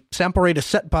the sample rate is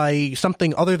set by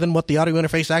something other than what the audio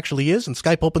interface actually is, and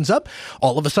Skype opens up,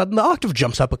 all of a sudden the octave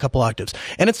jumps up a couple octaves,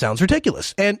 and it sounds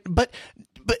ridiculous. And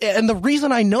the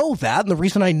reason I know that, and the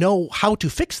reason I know how to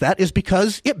fix that, is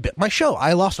because it bit my show.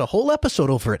 I lost a whole episode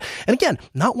over it. And again,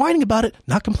 not whining about it,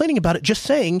 not complaining about it, just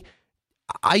saying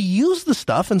I use the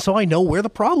stuff, and so I know where the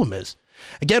problem is.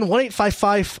 Again,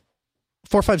 1-855-450-NOAH,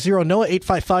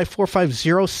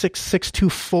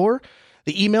 855-450-6624.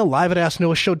 The email,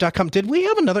 live@asknoahshow.com.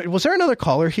 Was there another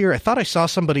caller here? I thought I saw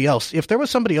somebody else. If there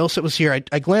was somebody else that was here,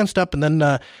 I glanced up, and then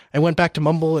I went back to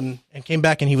Mumble and came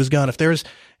back, and he was gone. If there's,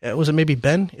 was it maybe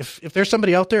Ben? If there's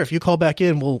somebody out there, if you call back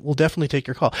in, we'll definitely take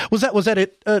your call. Was that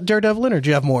it, Daredevil, or do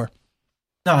you have more?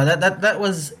 No, that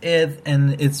was it,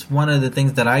 and it's one of the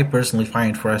things that I personally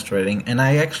find frustrating, and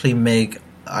I actually make...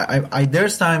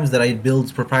 there's times that I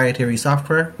build proprietary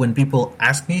software. When people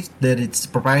ask me that it's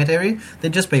proprietary, they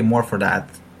just pay more for that,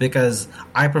 because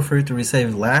I prefer to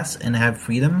receive less and have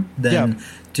freedom than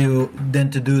to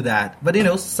do that. But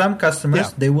some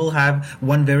customers, they will have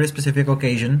one very specific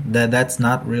occasion that's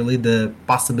not really the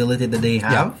possibility that they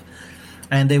have.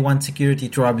 And they want security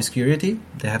through obscurity.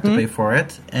 They have to pay for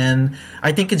it. And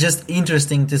I think it's just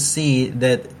interesting to see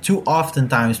that too often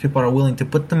times people are willing to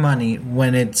put the money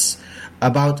when it's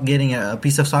about getting a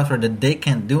piece of software that they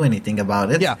can't do anything about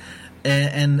it. Yeah.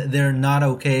 And they're not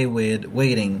okay with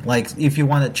waiting. Like, if you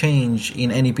want to change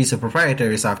in any piece of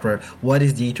proprietary software, what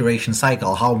is the iteration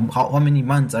cycle? How many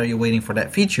months are you waiting for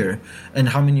that feature? And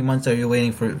how many months are you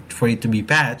waiting for it to be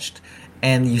patched?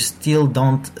 And you still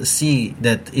don't see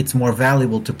that it's more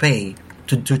valuable to pay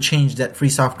to change that free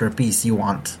software piece you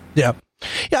want. Yeah.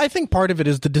 Yeah, I think part of it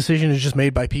is the decision is just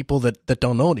made by people that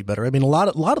don't know any better. I mean, a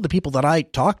lot of the people that I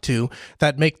talk to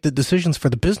that make the decisions for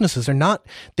the businesses are not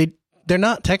they're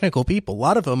not technical people. A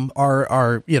lot of them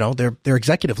are they're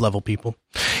executive level people.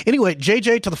 Anyway,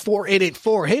 JJ to the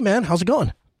 4884. Hey man, how's it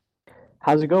going?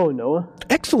 How's it going, Noah?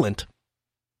 Excellent.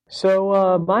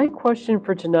 So my question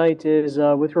for tonight is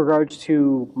with regards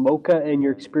to Mocha and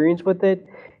your experience with it,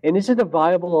 and is it a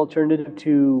viable alternative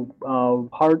to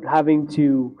having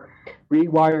to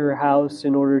rewire your house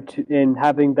in order to and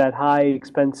having that high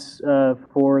expense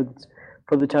for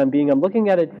the time being? I'm looking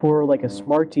at it for like a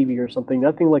smart TV or something,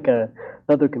 nothing like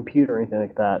another computer or anything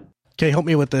like that. Okay, help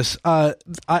me with this.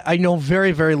 I know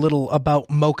very, very little about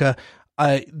Mocha.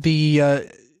 Tell me a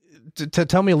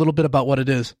little bit about what it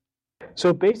is.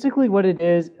 So basically what it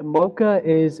is, Mocha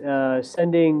is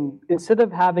sending, instead of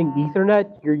having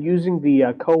Ethernet, you're using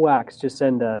the coax to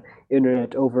send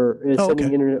internet over,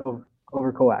 internet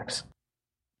over coax.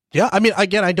 Yeah, I mean,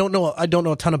 again, I don't know a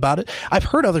ton about it. I've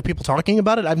heard other people talking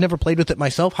about it. I've never played with it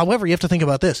myself. However, you have to think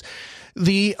about this.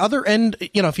 The other end,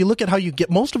 if you look at how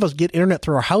most of us get internet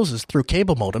through our houses through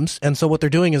cable modems. And so what they're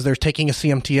doing is they're taking a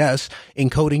CMTS,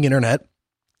 encoding internet,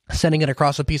 sending it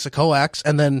across a piece of coax,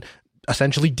 and then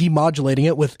essentially demodulating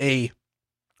it with a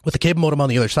cable modem on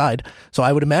the other side. So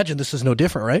I would imagine this is no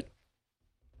different, right?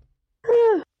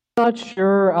 Not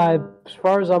sure. As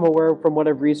far as I'm aware from what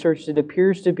I've researched, it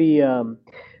appears to be,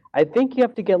 I think you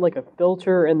have to get like a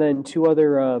filter and then two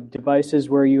other devices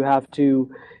where you have to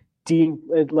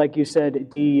like you said,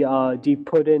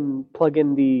 plug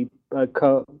in the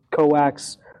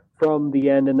coax from the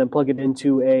end and then plug it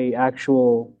into a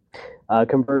actual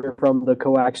converter from the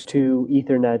coax to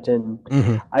Ethernet, and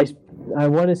I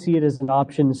want to see it as an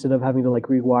option instead of having to like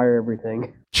rewire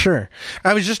everything. Sure.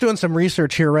 I was just doing some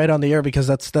research here right on the air because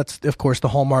that's of course the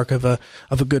hallmark of a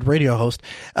good radio host.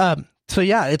 So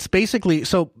yeah, it's basically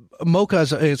Mocha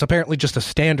is apparently just a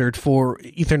standard for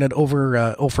Ethernet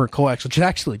over coax, which is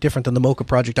actually different than the Mocha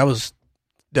project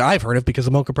I've heard of, because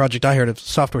the Mocha project I heard of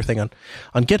software thing on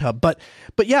GitHub. But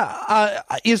yeah,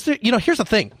 is there? Here's the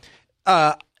thing.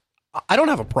 I don't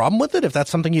have a problem with it if that's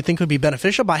something you think would be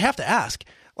beneficial, but I have to ask,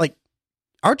 like,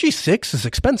 RG6 is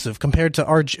expensive compared to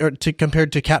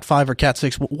Cat5 or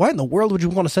Cat6. Why in the world would you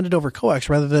want to send it over coax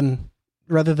rather than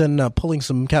pulling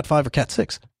some Cat5 or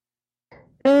Cat6?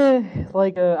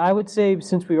 I would say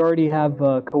since we already have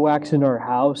coax in our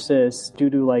house, due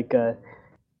to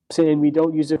saying we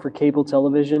don't use it for cable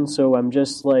television, so I'm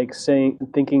just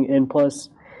thinking, and plus,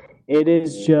 it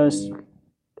is just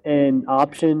an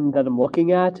option that I'm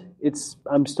looking at.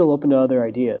 I'm still open to other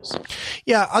ideas.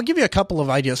 Yeah, I'll give you a couple of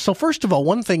ideas. So first of all,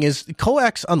 one thing is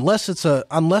coax, unless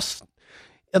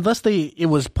it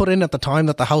was put in at the time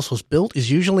that the house was built,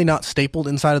 is usually not stapled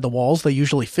inside of the walls. They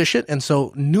usually fish it. And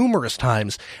so numerous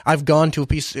times I've gone to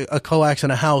a coax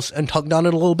in a house and tugged on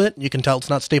it a little bit. You can tell it's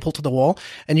not stapled to the wall,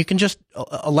 and you can just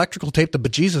electrical tape the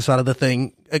bejesus out of the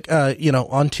thing,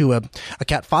 onto a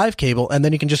Cat 5 cable. And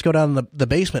then you can just go down in the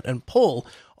basement and pull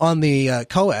on the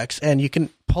coax, and you can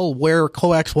pull where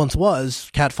coax once was,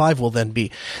 Cat 5 will then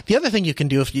be. The other thing you can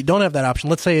do if you don't have that option,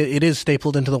 let's say it is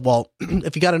stapled into the wall.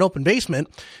 If you got an open basement,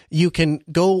 you can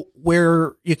go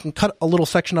where you can cut a little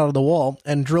section out of the wall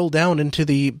and drill down into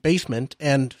the basement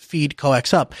and feed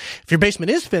coax up. If your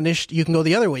basement is finished, you can go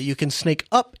the other way. You can snake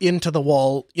up into the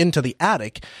wall, into the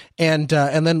attic, and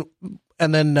then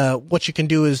what you can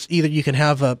do is either you can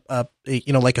have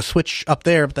like a switch up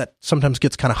there that sometimes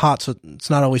gets kind of hot, so it's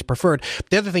not always preferred.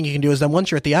 The other thing you can do is then once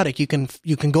you're at the attic, you can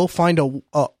go find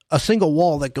a single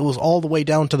wall that goes all the way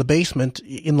down to the basement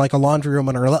in like a laundry room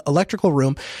and an electrical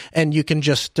room, and you can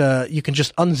just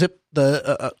unzip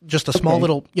the just a small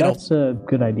little that's a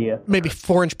good idea. Maybe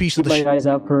 4-inch piece of the keep my eyes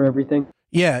out for everything.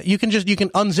 Yeah, you can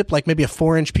unzip like maybe a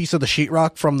 4-inch piece of the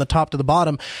sheetrock from the top to the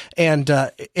bottom,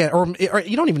 or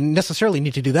you don't even necessarily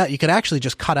need to do that. You can actually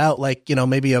just cut out like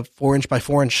maybe a 4-inch by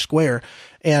 4-inch square,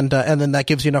 and then that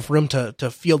gives you enough room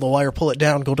to feel the wire, pull it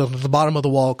down, go to the bottom of the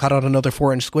wall, cut out another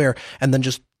 4-inch square, and then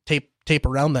just tape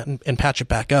around that and patch it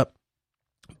back up.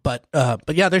 But yeah,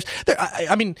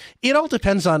 I mean, it all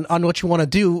depends on what you want to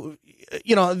do.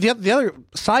 The other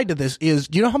side to this is,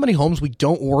 do you know how many homes we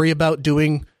don't worry about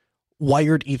doing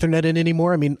wired Ethernet in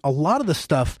anymore? I mean, a lot of the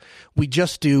stuff we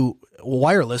just do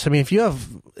wireless. I mean, if you have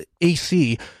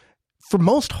AC, for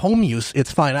most home use,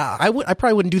 it's fine. I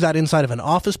probably wouldn't do that inside of an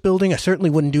office building. I certainly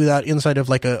wouldn't do that inside of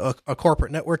like a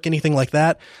corporate network, anything like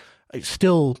that. I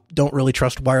still don't really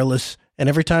trust wireless. And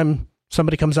every time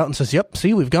somebody comes out and says, yep,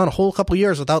 see, we've gone a whole couple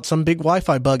years without some big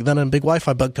Wi-Fi bug. Then a big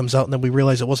Wi-Fi bug comes out, and then we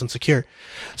realize it wasn't secure.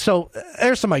 So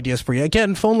there's some ideas for you.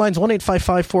 Again, phone lines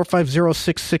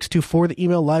 1-855-450-6624. The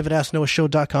email live at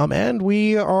AskNoahShow.com. And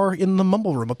we are in the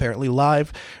Mumble Room, apparently,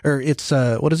 live. Or it's,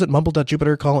 what is it,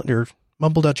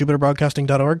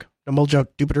 mumble.jupiterbroadcasting.org?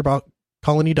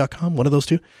 mumble.jupitercolony.com, one of those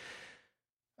two.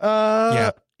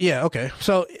 Yeah, okay.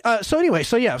 So anyway,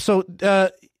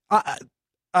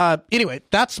 anyway,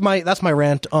 that's my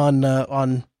rant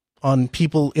on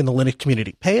people in the Linux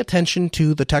community. Pay attention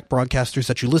to the tech broadcasters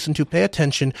that you listen to. Pay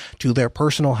attention to their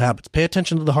personal habits. Pay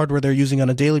attention to the hardware they're using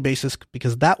on a daily basis,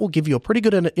 because that will give you a pretty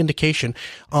good indication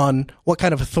on what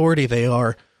kind of authority they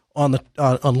are on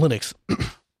Linux.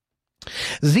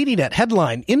 ZDNet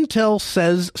headline: Intel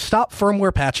says stop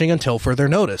firmware patching until further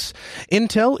notice.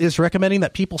 Intel is recommending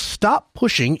that people stop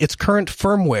pushing its current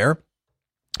firmware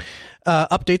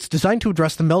updates designed to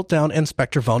address the Meltdown and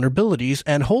Spectre vulnerabilities,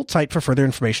 and hold tight for further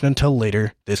information until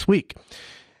later this week.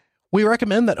 We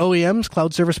recommend that OEMs,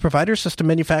 cloud service providers, system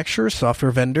manufacturers,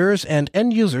 software vendors, and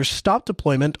end users stop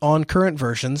deployment on current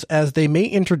versions, as they may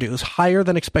introduce higher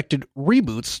than expected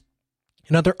reboots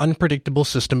and other unpredictable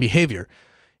system behavior.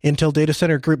 Intel Data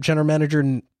Center Group General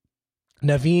Manager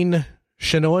Naveen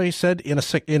Shenoy said in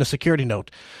a security note.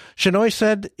 Shenoy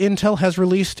said Intel has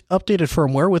released updated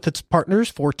firmware with its partners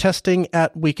for testing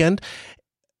at the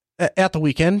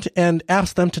weekend, and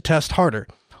asked them to test harder.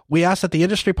 We ask that the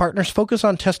industry partners focus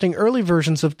on testing early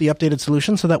versions of the updated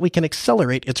solution so that we can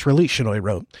accelerate its release, Shenoy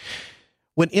wrote.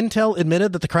 When Intel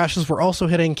admitted that the crashes were also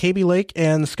hitting Kaby Lake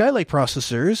and Skylake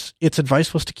processors, its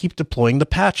advice was to keep deploying the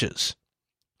patches.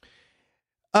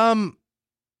 And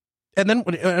then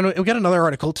we got another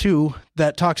article, too,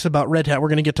 that talks about Red Hat. We're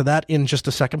going to get to that in just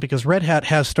a second, because Red Hat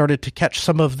has started to catch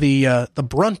some of the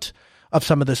brunt of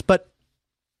some of this. But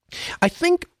I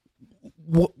think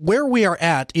where we are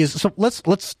at is, so let's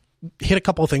hit a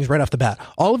couple of things right off the bat.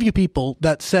 All of you people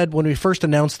that said when we first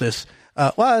announced this,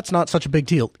 well, it's not such a big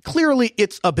deal. Clearly,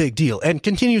 it's a big deal, and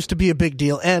continues to be a big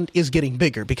deal, and is getting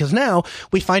bigger, because now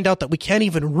we find out that we can't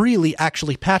even really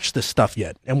actually patch this stuff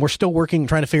yet, and we're still working,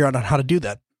 trying to figure out how to do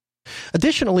that.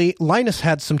 Additionally, Linus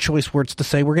had some choice words to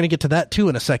say. We're going to get to that too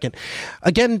in a second.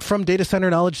 Again, from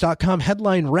datacenterknowledge.com,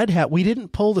 headline: Red Hat, we didn't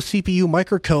pull the CPU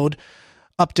microcode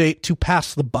update to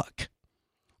pass the bug.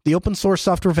 The open source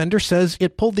software vendor says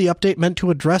it pulled the update meant to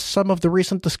address some of the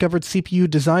recent discovered CPU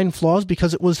design flaws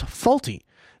because it was faulty,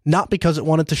 not because it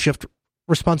wanted to shift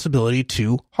responsibility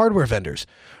to hardware vendors.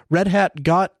 Red Hat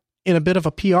got in a bit of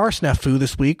a PR snafu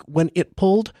this week when it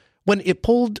pulled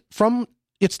from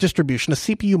its distribution a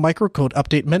CPU microcode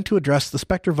update meant to address the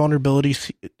Spectre vulnerability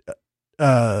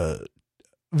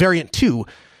variant 2.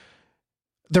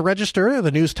 The Register,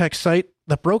 the news tech site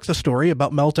that broke the story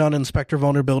about Meltdown and Spectre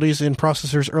vulnerabilities in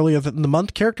processors earlier in the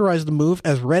month characterized the move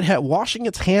as Red Hat washing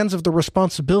its hands of the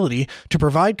responsibility to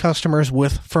provide customers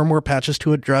with firmware patches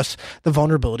to address the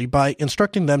vulnerability by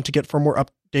instructing them to get firmware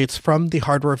updates from the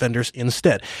hardware vendors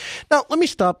instead. Now, let me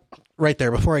stop right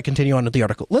there before I continue on to the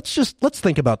article. Let's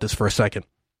think about this for a second.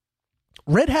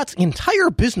 Red Hat's entire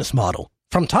business model,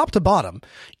 from top to bottom,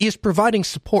 is providing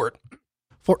support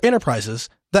for enterprises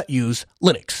that use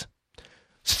Linux.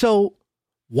 So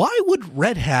why would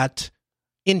Red Hat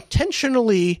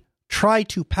intentionally try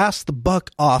to pass the buck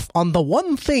off on the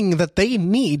one thing that they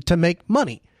need to make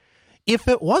money? If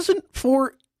it wasn't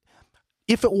for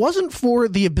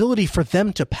the ability for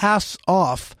them to pass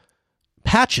off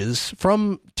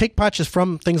take patches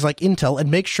from things like Intel and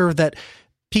make sure that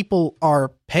people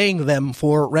are paying them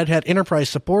for Red Hat Enterprise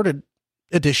Supported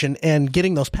Edition and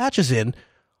getting those patches in,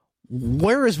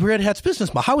 where is Red Hat's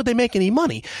business model? How would they make any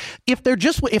money? If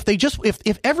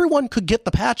everyone could get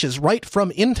the patches right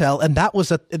from Intel, and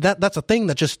that's a thing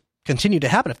that just continued to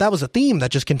happen. If that was a theme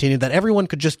that just continued, that everyone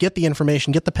could just get the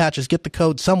information, get the patches, get the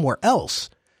code somewhere else,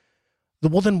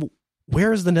 well then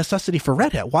where is the necessity for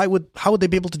Red Hat? How would they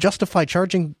be able to justify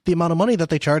charging the amount of money that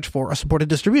they charge for a supported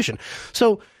distribution?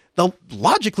 So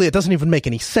logically, it doesn't even make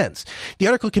any sense. The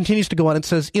article continues to go on and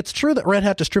says, it's true that Red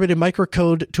Hat distributed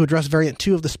microcode to address variant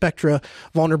 2 of the Spectre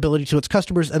vulnerability to its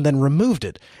customers and then removed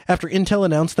it after Intel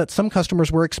announced that some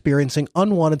customers were experiencing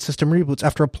unwanted system reboots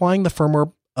after applying the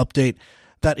firmware update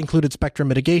that included Spectre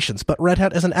mitigations. But Red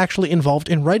Hat isn't actually involved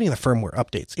in writing the firmware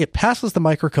updates. It passes the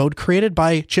microcode created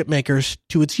by chip makers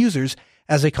to its users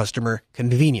as a customer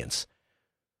convenience.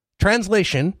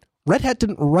 Translation, Red Hat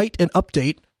didn't write an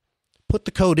update, put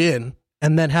the code in,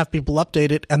 and then have people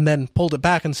update it, and then pulled it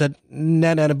back and said,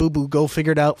 na boo boo, go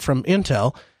figure it out from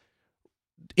Intel.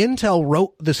 Intel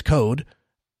wrote this code,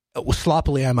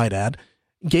 sloppily I might add,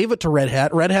 gave it to Red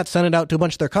Hat. Red Hat sent it out to a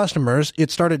bunch of their customers. It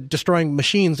started destroying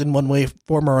machines in one way,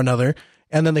 form, or another.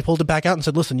 And then they pulled it back out and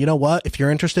said, listen, you know what? If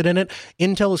you're interested in it,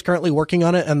 Intel is currently working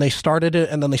on it, and they started it,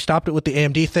 and then they stopped it with the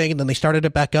AMD thing, and then they started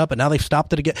it back up, and now they've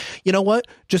stopped it again. You know what?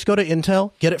 Just go to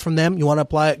Intel, get it from them. You want to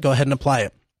apply it? Go ahead and apply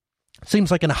it.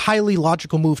 Seems like a highly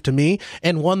logical move to me,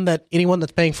 and one that anyone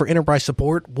that's paying for enterprise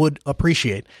support would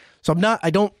appreciate. So I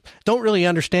don't really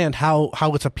understand how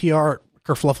it's a PR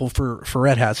kerfluffle for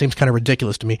Red Hat. It seems kind of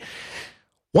ridiculous to me.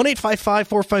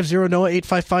 1-855-450-NOAH,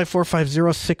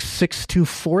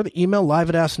 855-450-6624. The email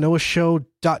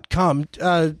live@asknoahshow.com.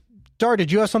 Dar,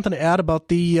 did you have something to add about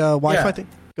the Wi-Fi thing?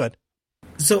 Good.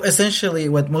 So essentially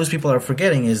what most people are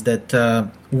forgetting is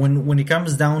that when it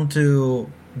comes down to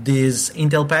these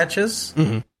Intel patches,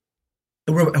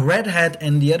 Red Hat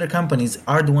and the other companies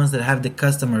are the ones that have the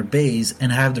customer base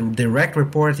and have the direct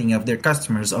reporting of their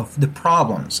customers of the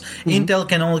problems. Intel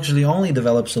can actually only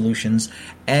develop solutions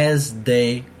as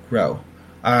they grow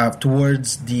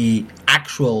towards the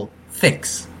actual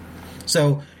fix.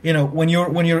 So, when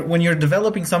you're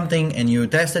developing something and you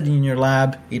test it in your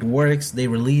lab, it works, they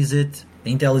release it,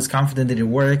 Intel is confident that it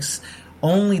works.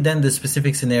 Only then the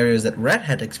specific scenarios that Red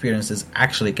Hat experiences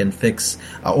actually can fix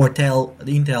or tell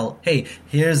Intel, hey,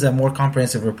 here's a more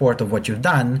comprehensive report of what you've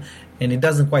done, and it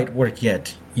doesn't quite work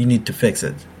yet. You need to fix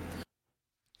it.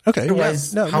 Okay.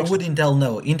 Otherwise, how would Intel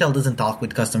know? Intel doesn't talk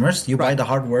with customers. You buy the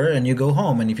hardware and you go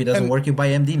home, and if it doesn't work, you buy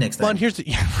AMD next time. Well, and here's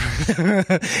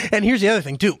the other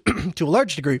thing, too. To a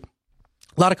large degree,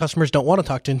 a lot of customers don't want to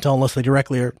talk to Intel unless they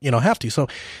directly or have to. So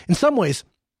in some ways,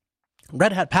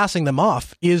 Red Hat passing them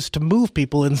off is to move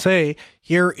people and say,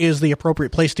 here is the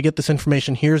appropriate place to get this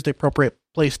information. Here's the appropriate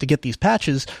place to get these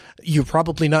patches. You're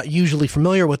probably not usually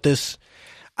familiar with this.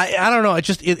 I don't know.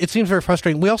 It seems very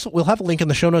frustrating. We'll have a link in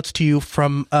the show notes to you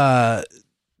from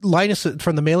Linus,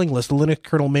 from the mailing list, the Linux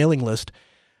kernel mailing list.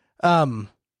 And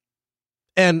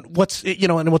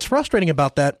what's frustrating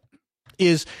about that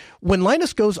is when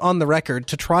Linus goes on the record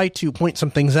to try to point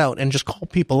some things out and just call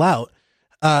people out,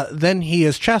 then he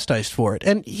is chastised for it.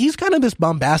 And he's kind of this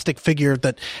bombastic figure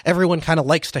that everyone kind of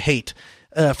likes to hate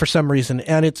for some reason,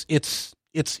 and it's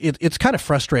kind of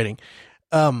frustrating.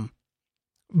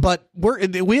 But we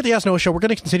at the Ask Noah Show, we're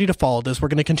going to continue to follow this. We're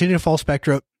going to continue to follow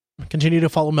Spectre, continue to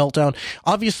follow Meltdown.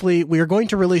 Obviously, we are going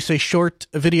to release a short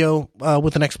video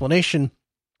with an explanation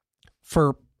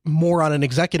for more on an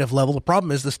executive level. The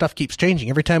problem is the stuff keeps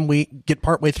changing. Every time we get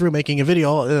partway through making a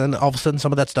video, and all of a sudden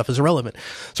some of that stuff is irrelevant.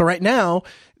 So right now,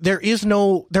 there is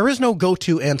no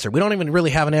go-to answer. We don't even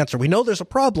really have an answer. We know there's a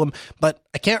problem, but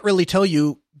I can't really tell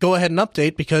you, go ahead and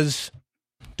update, because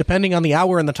depending on the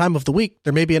hour and the time of the week,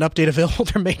 there may be an update available,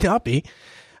 there may not be.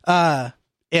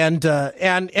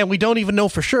 And we don't even know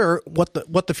for sure what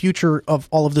the future of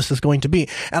all of this is going to be.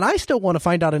 And I still want to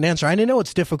find out an answer. And I know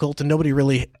it's difficult and nobody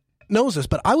really knows this,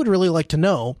 but I would really like to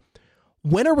know,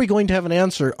 when are we going to have an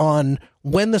answer on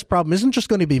when this problem isn't just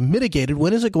going to be mitigated?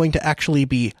 When is it going to actually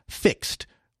be fixed?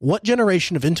 What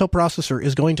generation of Intel processor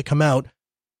is going to come out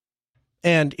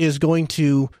and is going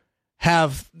to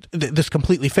have this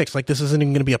completely fixed? Like, this isn't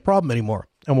even going to be a problem anymore.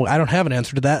 And I don't have an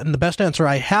answer to that. And the best answer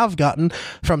I have gotten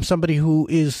from somebody who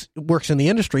works in the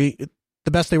industry,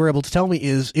 the best they were able to tell me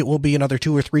is it will be another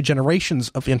 2 or 3 generations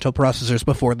of Intel processors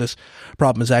before this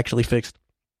problem is actually fixed.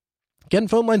 Again,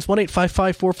 phone lines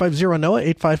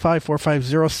 1-855-450-NOAH,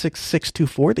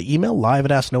 855-450-6624. The email,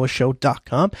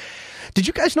 live@asknoahshow.com. Did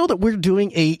you guys know that we're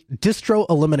doing a distro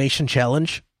elimination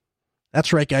challenge?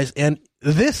 That's right, guys. And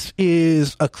this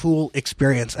is a cool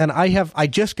experience. And I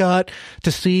just got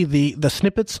to see the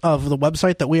snippets of the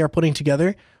website that we are putting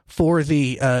together for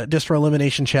the distro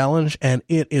elimination challenge, and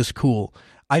it is cool.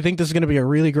 I think this is going to be a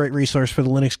really great resource for the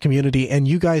Linux community, and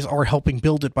you guys are helping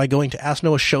build it by going to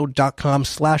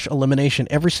asknoahshow.com/elimination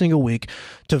every single week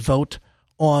to vote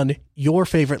on your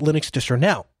favorite Linux distro.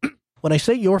 Now, when I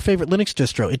say your favorite Linux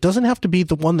distro, it doesn't have to be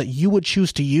the one that you would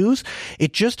choose to use.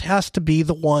 It just has to be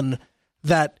the one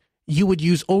that you would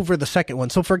use over the second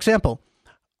one. So, for example,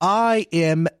 I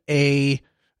am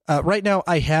right now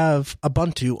I have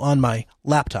Ubuntu on my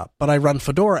laptop, but I run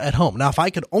Fedora at home. Now, if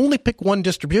I could only pick one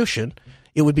distribution,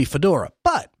 it would be Fedora.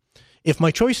 But if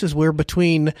my choices were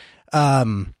between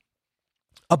Ubuntu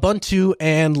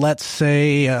and, let's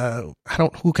say,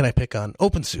 who can I pick on?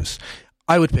 OpenSUSE.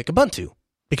 I would pick Ubuntu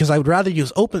because I would rather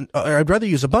use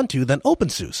Ubuntu than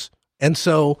OpenSUSE. And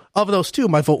so, of those two,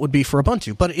 my vote would be for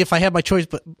Ubuntu. But if I had my choice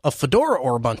of Fedora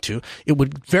or Ubuntu, it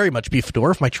would very much be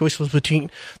Fedora. If my choice was between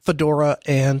Fedora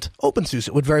and OpenSUSE,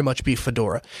 it would very much be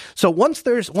Fedora. So once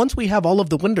we have all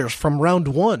of the winners from round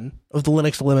 1 of the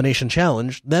Linux Elimination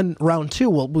Challenge, then round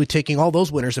 2, we'll be taking all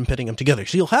those winners and pitting them together.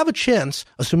 So you'll have a chance,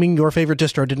 assuming your favorite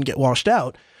distro didn't get washed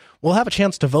out, we'll have a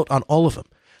chance to vote on all of them.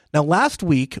 Now, last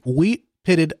week, we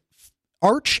pitted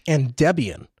Arch and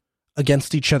Debian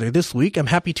against each other. This week, I'm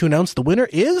happy to announce the winner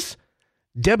is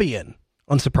Debian.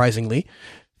 Unsurprisingly,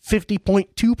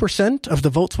 50.2% of the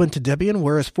votes went to Debian,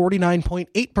 whereas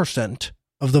 49.8%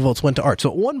 of the votes went to Arch.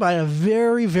 So it won by a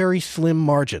very, very slim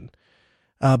margin,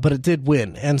 but it did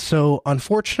win. And so,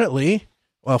 unfortunately,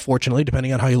 well, fortunately,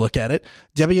 depending on how you look at it,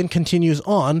 Debian continues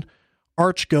on.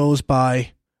 Arch goes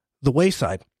by the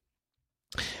wayside.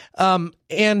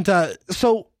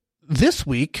 So this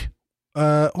week,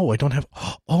 I don't have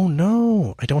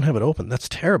it open. That's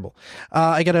terrible.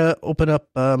 I got to open up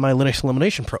my Linux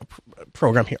Elimination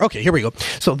program here. Okay, here we go.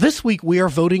 So this week we are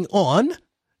voting on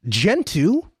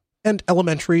Gentoo and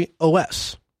Elementary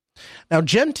OS. Now,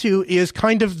 Gentoo is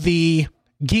kind of the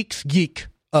geek's geek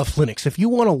of Linux. If you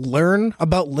want to learn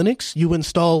about Linux, you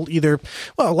install a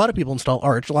lot of people install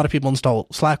Arch, a lot of people install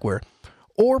Slackware,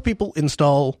 or people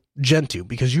install Gentoo,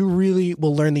 because you really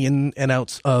will learn the in and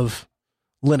outs of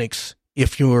Linux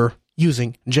if you're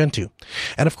using Gentoo.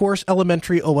 And of course,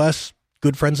 Elementary OS,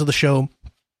 good friends of the show.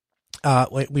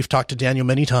 We've talked to Daniel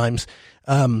many times.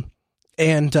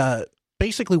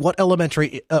 Basically what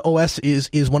Elementary OS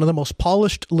is one of the most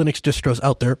polished Linux distros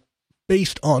out there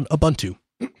based on Ubuntu.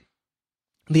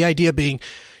 The idea being,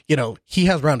 he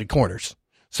has rounded corners.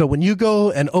 So when you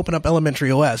go and open up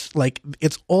Elementary OS,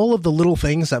 it's all of the little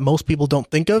things that most people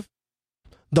don't think of.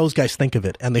 Those guys think of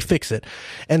it and they fix it.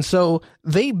 And so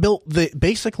they built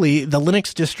basically the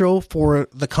Linux distro for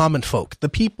the common folk, the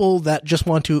people that just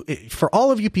want to, for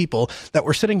all of you people that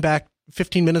were sitting back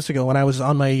 15 minutes ago when I was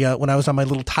on my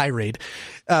little tirade,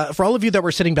 for all of you that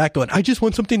were sitting back going, I just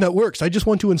want something that works. I just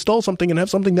want to install something and have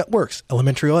something that works.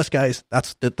 Elementary OS guys,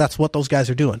 that's what those guys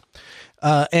are doing.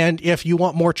 And if you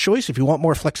want more choice, if you want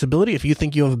more flexibility, if you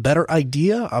think you have a better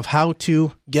idea of how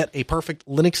to get a perfect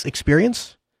Linux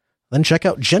experience, then check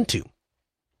out Gentoo.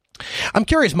 I'm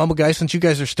curious, Mumble guys, since you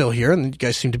guys are still here and you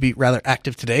guys seem to be rather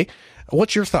active today,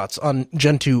 what's your thoughts on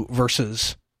Gentoo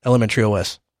versus Elementary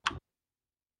OS?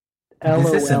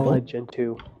 LOL at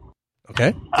Gentoo.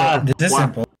 Okay. This is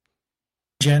simple.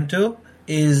 Gentoo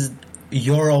is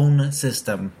your own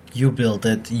system. You build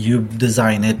it, you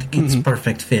design it, it's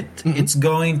perfect fit. It's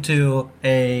going to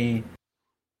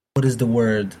what is the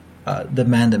word? The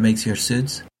man that makes your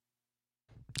suits?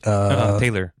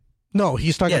 Tailor. No,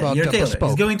 he's talking about your tailor.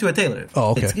 bespoke. It's going to a tailor.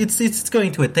 Oh, okay. It's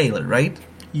going to a tailor, right?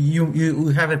 You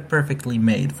have it perfectly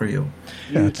made for you.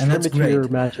 Yeah, and that's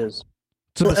great. Matches.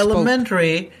 So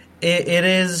Elementary it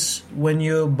is when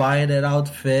you buy that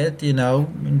outfit, you know,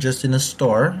 just in a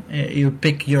store, you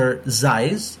pick your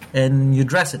size and you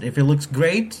dress it. If it looks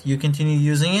great, you continue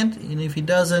using it. And if it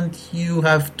doesn't, you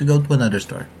have to go to another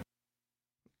store.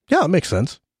 Yeah, it makes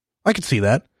sense. I could see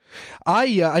that.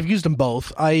 I've used them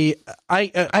both.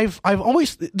 I've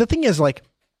always, the thing is, like,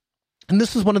 and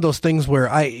this is one of those things where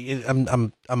I'm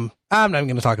not even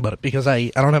going to talk about it because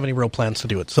I don't have any real plans to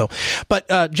do it. So, but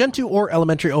Gentoo or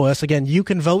Elementary OS, again, you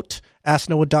can vote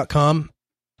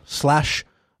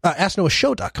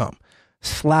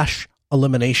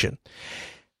asknoahshow.com/elimination.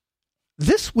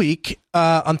 This week,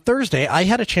 on Thursday, I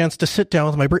had a chance to sit down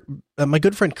with my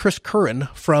good friend Chris Curran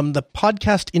from the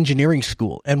Podcast Engineering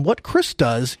School. And what Chris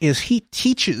does is he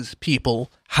teaches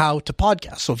people how to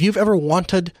podcast. So if you've ever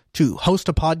wanted to host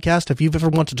a podcast, if you've ever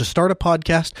wanted to start a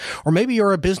podcast, or maybe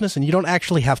you're a business and you don't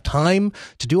actually have time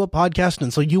to do a podcast,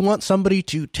 and so you want somebody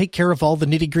to take care of all the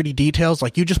nitty-gritty details,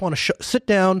 like you just want to sit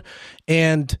down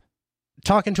and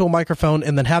talk into a microphone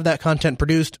and then have that content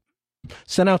produced,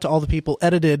 sent out to all the people,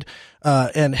 edited,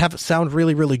 and have it sound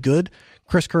really, really good.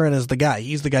 Chris Curran is the guy.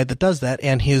 He's the guy that does that,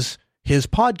 and his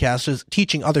podcast is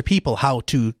teaching other people how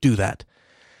to do that.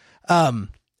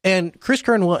 And Chris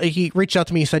Curran, he reached out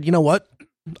to me. He said, "You know what?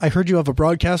 I heard you have a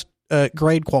broadcast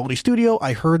grade quality studio.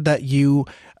 I heard that you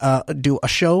do a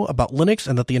show about Linux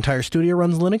and that the entire studio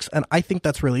runs Linux, and I think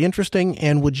that's really interesting.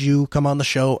 And would you come on the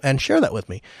show and share that with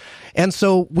me?" And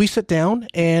so we sit down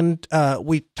and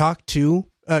we talk to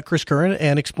Chris Curran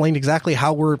and explained exactly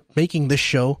how we're making this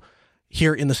show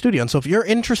here in the studio. And so if you're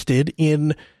interested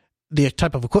in the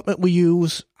type of equipment we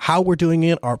use, how we're doing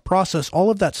it, our process, all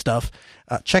of that stuff,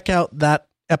 check out that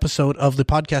episode of the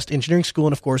Podcast Engineering School.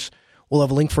 And of course, we'll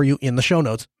have a link for you in the show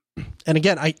notes. And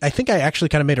again, I think I actually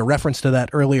kind of made a reference to that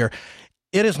earlier.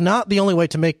 It is not the only way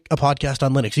to make a podcast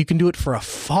on Linux. You can do it for a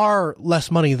far less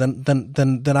money than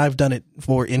I've done it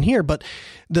for in here. But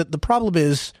the problem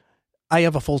is, I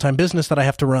have a full-time business that I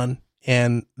have to run,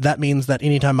 and that means that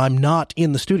anytime I'm not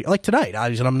in the studio, like tonight,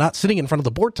 I'm not sitting in front of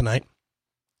the board tonight,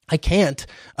 I can't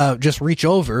just reach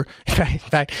over. In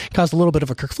fact, it caused a little bit of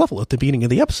a kerfluffle at the beginning of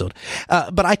the episode.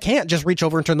 But I can't just reach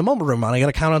over and turn the mobile room on. I got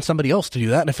to count on somebody else to do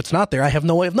that, and if it's not there, I have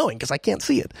no way of knowing because I can't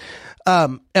see it.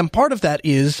 And part of that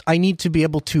is I need to be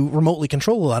able to remotely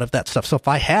control a lot of that stuff. So if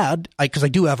because I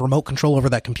do have remote control over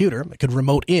that computer, I could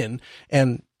remote in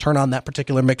and turn on that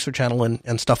particular mixer channel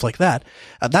and stuff like that.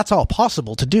 That's all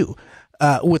possible to do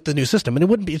with the new system.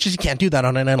 And it's just you can't do that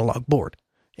on an analog board.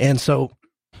 And so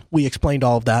we explained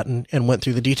all of that and went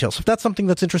through the details. If that's something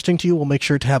that's interesting to you, we'll make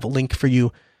sure to have a link for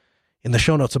you in the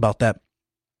show notes about that.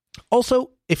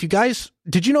 Also, if you guys,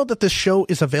 did you know that this show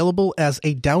is available as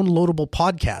a downloadable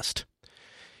podcast?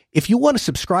 If you want to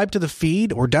subscribe to the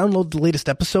feed or download the latest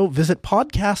episode, visit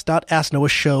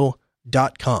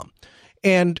podcast.asknoahshow.com.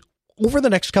 And over the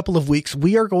next couple of weeks,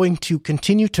 we are going to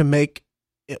continue to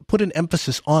put an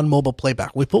emphasis on mobile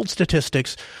playback. We pulled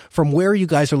statistics from where you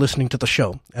guys are listening to the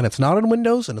show, and it's not on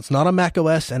Windows, and it's not on Mac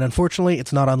OS, and unfortunately,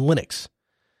 it's not on Linux.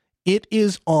 It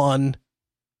is on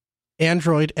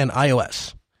Android and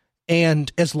iOS. And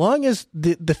as long as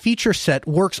the feature set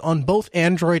works on both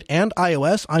Android and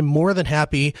iOS, I'm more than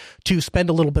happy to spend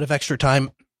a little bit of extra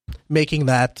time making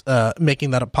that a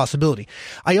possibility.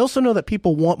 I also know that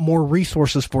people want more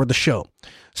resources for the show.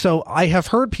 So I have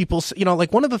heard people,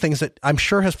 like one of the things that I'm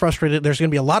sure has frustrated, there's going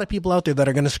to be a lot of people out there that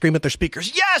are going to scream at their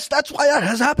speakers, "Yes, that's why that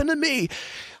has happened to me."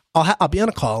 I'll be on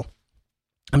a call.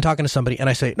 I'm talking to somebody and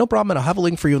I say, "No problem, and I'll have a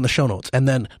link for you in the show notes." And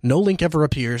then no link ever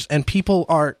appears, and people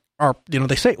are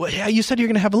they say, "Well, yeah, you said you're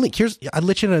going to have a link. I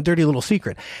let you in a dirty little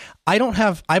secret.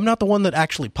 I'm not the one that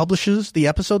actually publishes the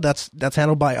episode. That's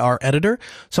handled by our editor.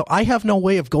 So I have no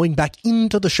way of going back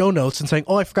into the show notes and saying,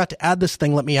 'Oh, I forgot to add this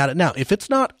thing. Let me add it now.' If it's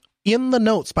not in the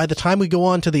notes by the time we go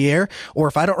on to the air, or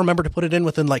if I don't remember to put it in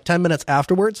within like 10 minutes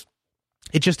afterwards,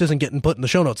 it just isn't getting put in the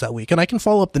show notes that week. And I can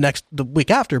follow up the week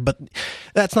after, but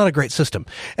that's not a great system.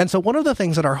 And so one of the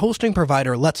things that our hosting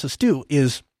provider lets us do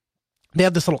is they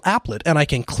have this little applet, and I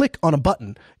can click on a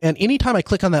button, and anytime I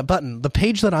click on that button, the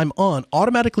page that I'm on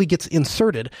automatically gets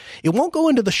inserted. It won't go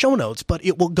into the show notes, but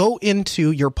it will go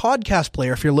into your podcast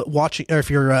player if you're watching, or if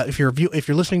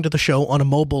you're listening to the show on a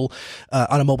mobile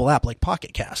app like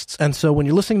Pocket Casts. And so when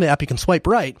you're listening to the app, you can swipe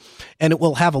right, and it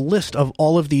will have a list of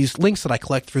all of these links that I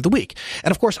collect through the week.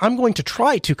 And of course, I'm going to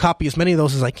try to copy as many of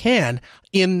those as I can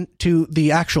into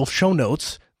the actual show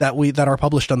notes that are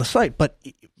published on the site, but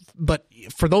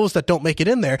for those that don't make it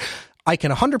in there, I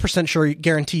can 100%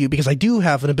 guarantee you, because I do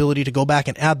have an ability to go back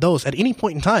and add those at any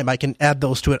point in time. I can add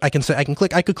those to it. I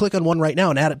could click on one right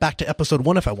now and add it back to episode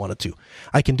 1 if I wanted to.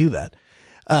 I can do that.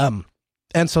 And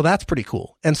so that's pretty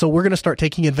cool. And so we're going to start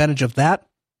taking advantage of that.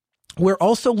 we're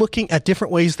also looking at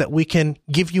different ways that we can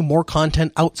give you more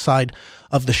content outside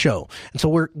of the show. And so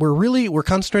we're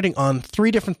concentrating on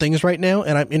 3 different things right now,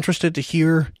 and I'm interested to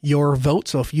hear your vote.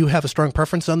 So if you have a strong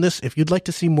preference on this, if you'd like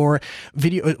to see more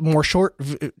short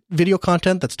video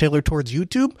content that's tailored towards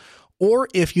YouTube, or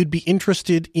if you'd be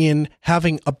interested in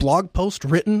having a blog post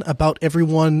written about every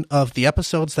one of the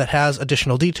episodes that has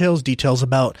additional details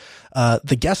about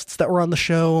the guests that were on the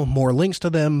show, more links to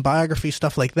them, biography,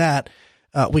 stuff like that,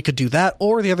 we could do that.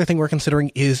 Or the other thing we're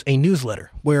considering is a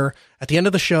newsletter, where at the end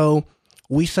of the show,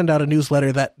 we send out a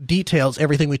newsletter that details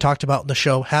everything we talked about in the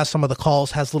show, has some of the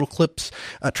calls, has little clips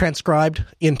transcribed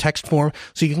in text form,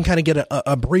 so you can kind of get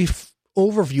a brief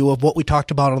overview of what we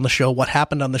talked about on the show, what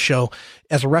happened on the show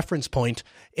as a reference point.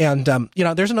 And,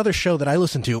 there's another show that I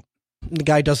listen to. The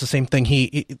guy does the same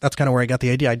thing. That's kind of where I got the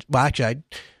idea.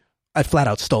 I flat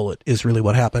out stole it is really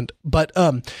what happened. But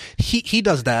he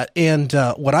does that. And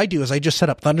what I do is I just set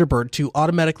up Thunderbird to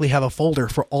automatically have a folder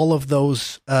for all of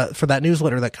those, for that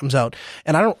newsletter that comes out.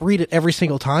 And I don't read it every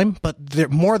single time, but there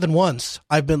more than once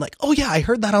I've been like, oh yeah, I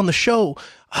heard that on the show.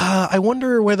 I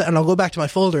wonder where and I'll go back to my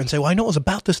folder and say, well, I know it was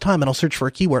about this time, and I'll search for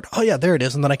a keyword. Oh yeah, there it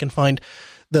is. And then I can find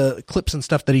the clips and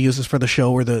stuff that he uses for the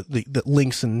show, or the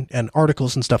links and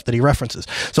articles and stuff that he references.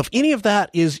 So if any of that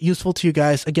is useful to you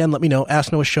guys, again, let me know.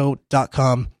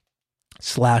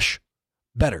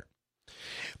 asknoahshow.com/better.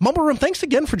 Mumble Room, thanks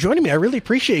again for joining me. I really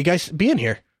appreciate you guys being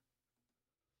here.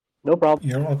 No problem.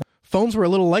 You're welcome. Phones were a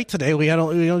little light today. We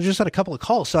just had a couple of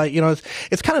calls. So,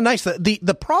 it's kind of nice.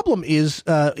 The problem is,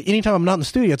 anytime I'm not in the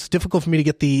studio, it's difficult for me to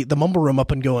get the Mumble Room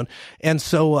up and going. And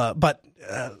so,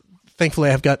 thankfully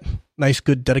I've got nice,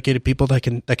 good, dedicated people that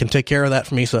can take care of that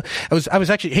for me. So I was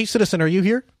actually, hey, Citizen, are you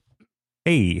here?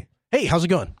 Hey, how's it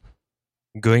going?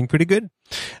 Going pretty good.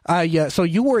 Yeah. So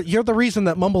you're the reason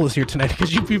that Mumble is here tonight,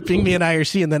 because you pinged me in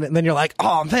IRC, and then you're like,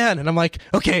 oh man, and I'm like,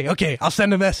 okay, I'll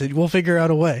send a message. We'll figure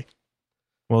out a way.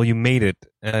 Well, you made it.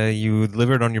 You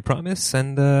delivered on your promise,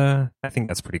 and I think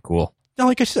that's pretty cool. Now,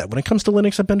 like I said, when it comes to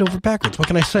Linux, I bend over backwards. What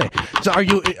can I say? So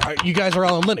you guys are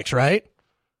all on Linux, right?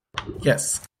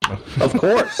 Yes. Of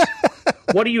course.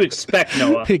 What do you expect,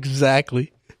 Noah?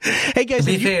 Exactly. Hey guys,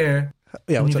 to be fair,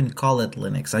 I don't even call it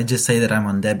Linux. I just say that I'm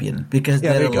on Debian, because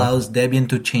that allows Debian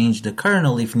to change the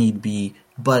kernel if need be,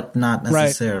 but not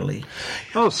necessarily.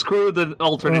 Right. Oh, screw the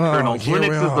alternate kernels.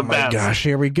 Linux is the best. Oh my gosh,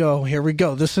 here we go.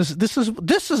 This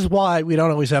is why we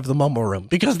don't always have the Mumble Room,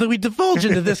 because we divulge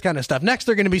into this kind of stuff. Next,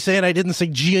 they're going to be saying I didn't say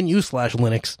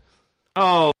GNU/Linux.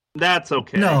 Oh, that's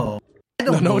okay. No, I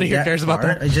don't. Nobody here cares about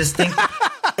that. I just think.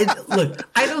 Look,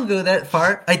 I don't go that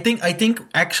far. I think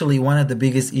actually one of the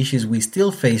biggest issues we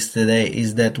still face today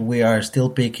is that we are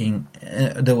still picking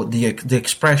the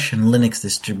expression Linux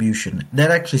distribution.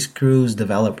 That actually screws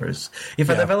developers. If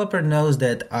a developer knows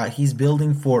that he's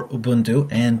building for Ubuntu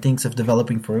and thinks of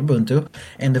developing for Ubuntu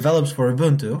and develops for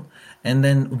Ubuntu, and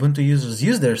then Ubuntu users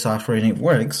use their software and it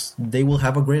works, they will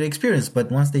have a great experience. But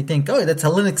once they think, oh, that's a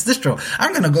Linux distro,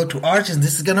 I'm going to go to Arch and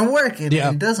this is going to work, and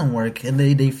it doesn't work, and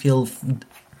they feel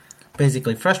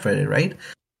basically frustrated, right?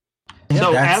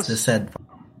 So as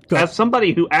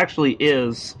somebody who actually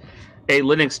is a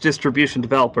Linux distribution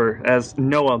developer, as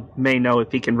Noah may know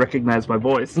if he can recognize my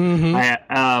voice, I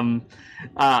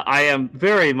am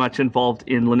very much involved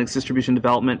in Linux distribution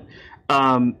development.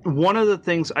 One of the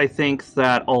things I think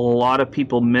that a lot of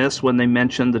people miss when they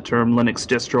mention the term Linux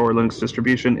distro or Linux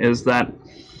distribution is that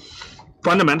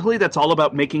fundamentally that's all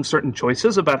about making certain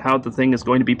choices about how the thing is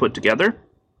going to be put together.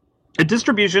 A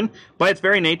distribution, by its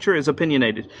very nature, is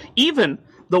opinionated. Even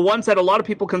the ones that a lot of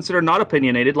people consider not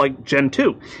opinionated, like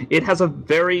Gentoo. It has a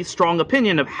very strong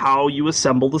opinion of how you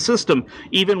assemble the system.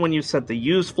 Even when you set the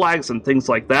use flags and things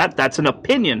like that, that's an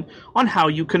opinion on how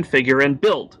you configure and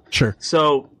build. Sure.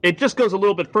 So it just goes a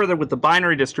little bit further with the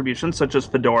binary distributions, such as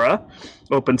Fedora,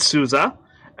 OpenSUSE,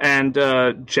 and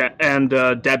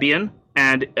Debian,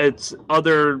 and its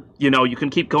other, you can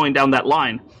keep going down that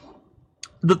line.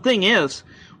 The thing is,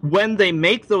 when they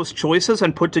make those choices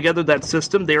and put together that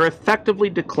system, they're effectively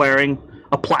declaring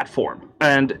a platform.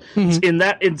 And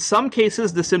in some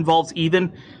cases, this involves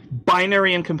even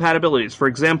binary incompatibilities. For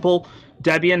example,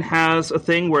 Debian has a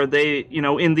thing where they,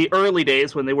 in the early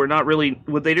days when they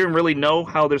didn't really know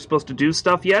how they're supposed to do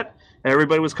stuff yet,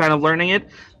 everybody was kind of learning it,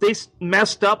 they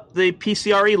messed up the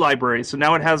PCRE library. So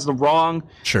now it has the wrong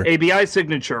ABI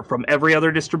signature from every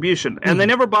other distribution. And they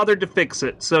never bothered to fix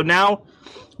it. So now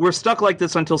we're stuck like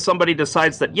this until somebody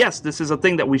decides that, yes, this is a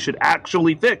thing that we should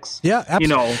actually fix. Yeah,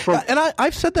 absolutely. And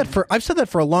I've said that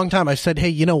for a long time. I've said, hey,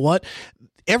 you know what?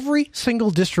 Every single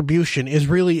distribution is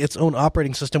really its own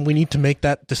operating system. We need to make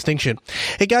that distinction.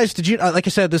 Hey guys, did you, like I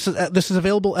said, this is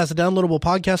available as a downloadable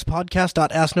podcast,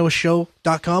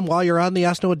 podcast.asknoahshow.com. While you're on the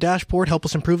Ask Noah dashboard, help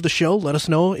us improve the show. Let us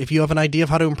know if you have an idea of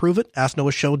how to improve it.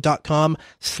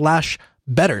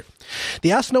 asknoahshow.com/better.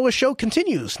 The Ask Noah Show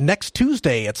continues next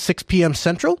Tuesday at 6 p.m.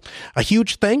 Central. A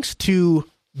huge thanks to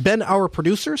Ben, our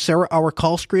producer, Sarah, our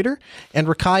call screener, and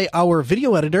Rakai, our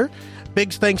video editor.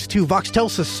 Big thanks to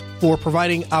Voxtelsis for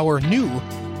providing our new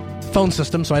phone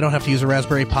system so I don't have to use a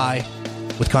Raspberry Pi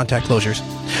with contact closures.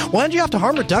 We'll hand you off to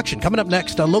Harm Reduction coming up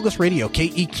next on Logos Radio,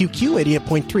 KEQQ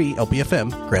 88.3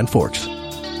 LPFM, Grand Forks.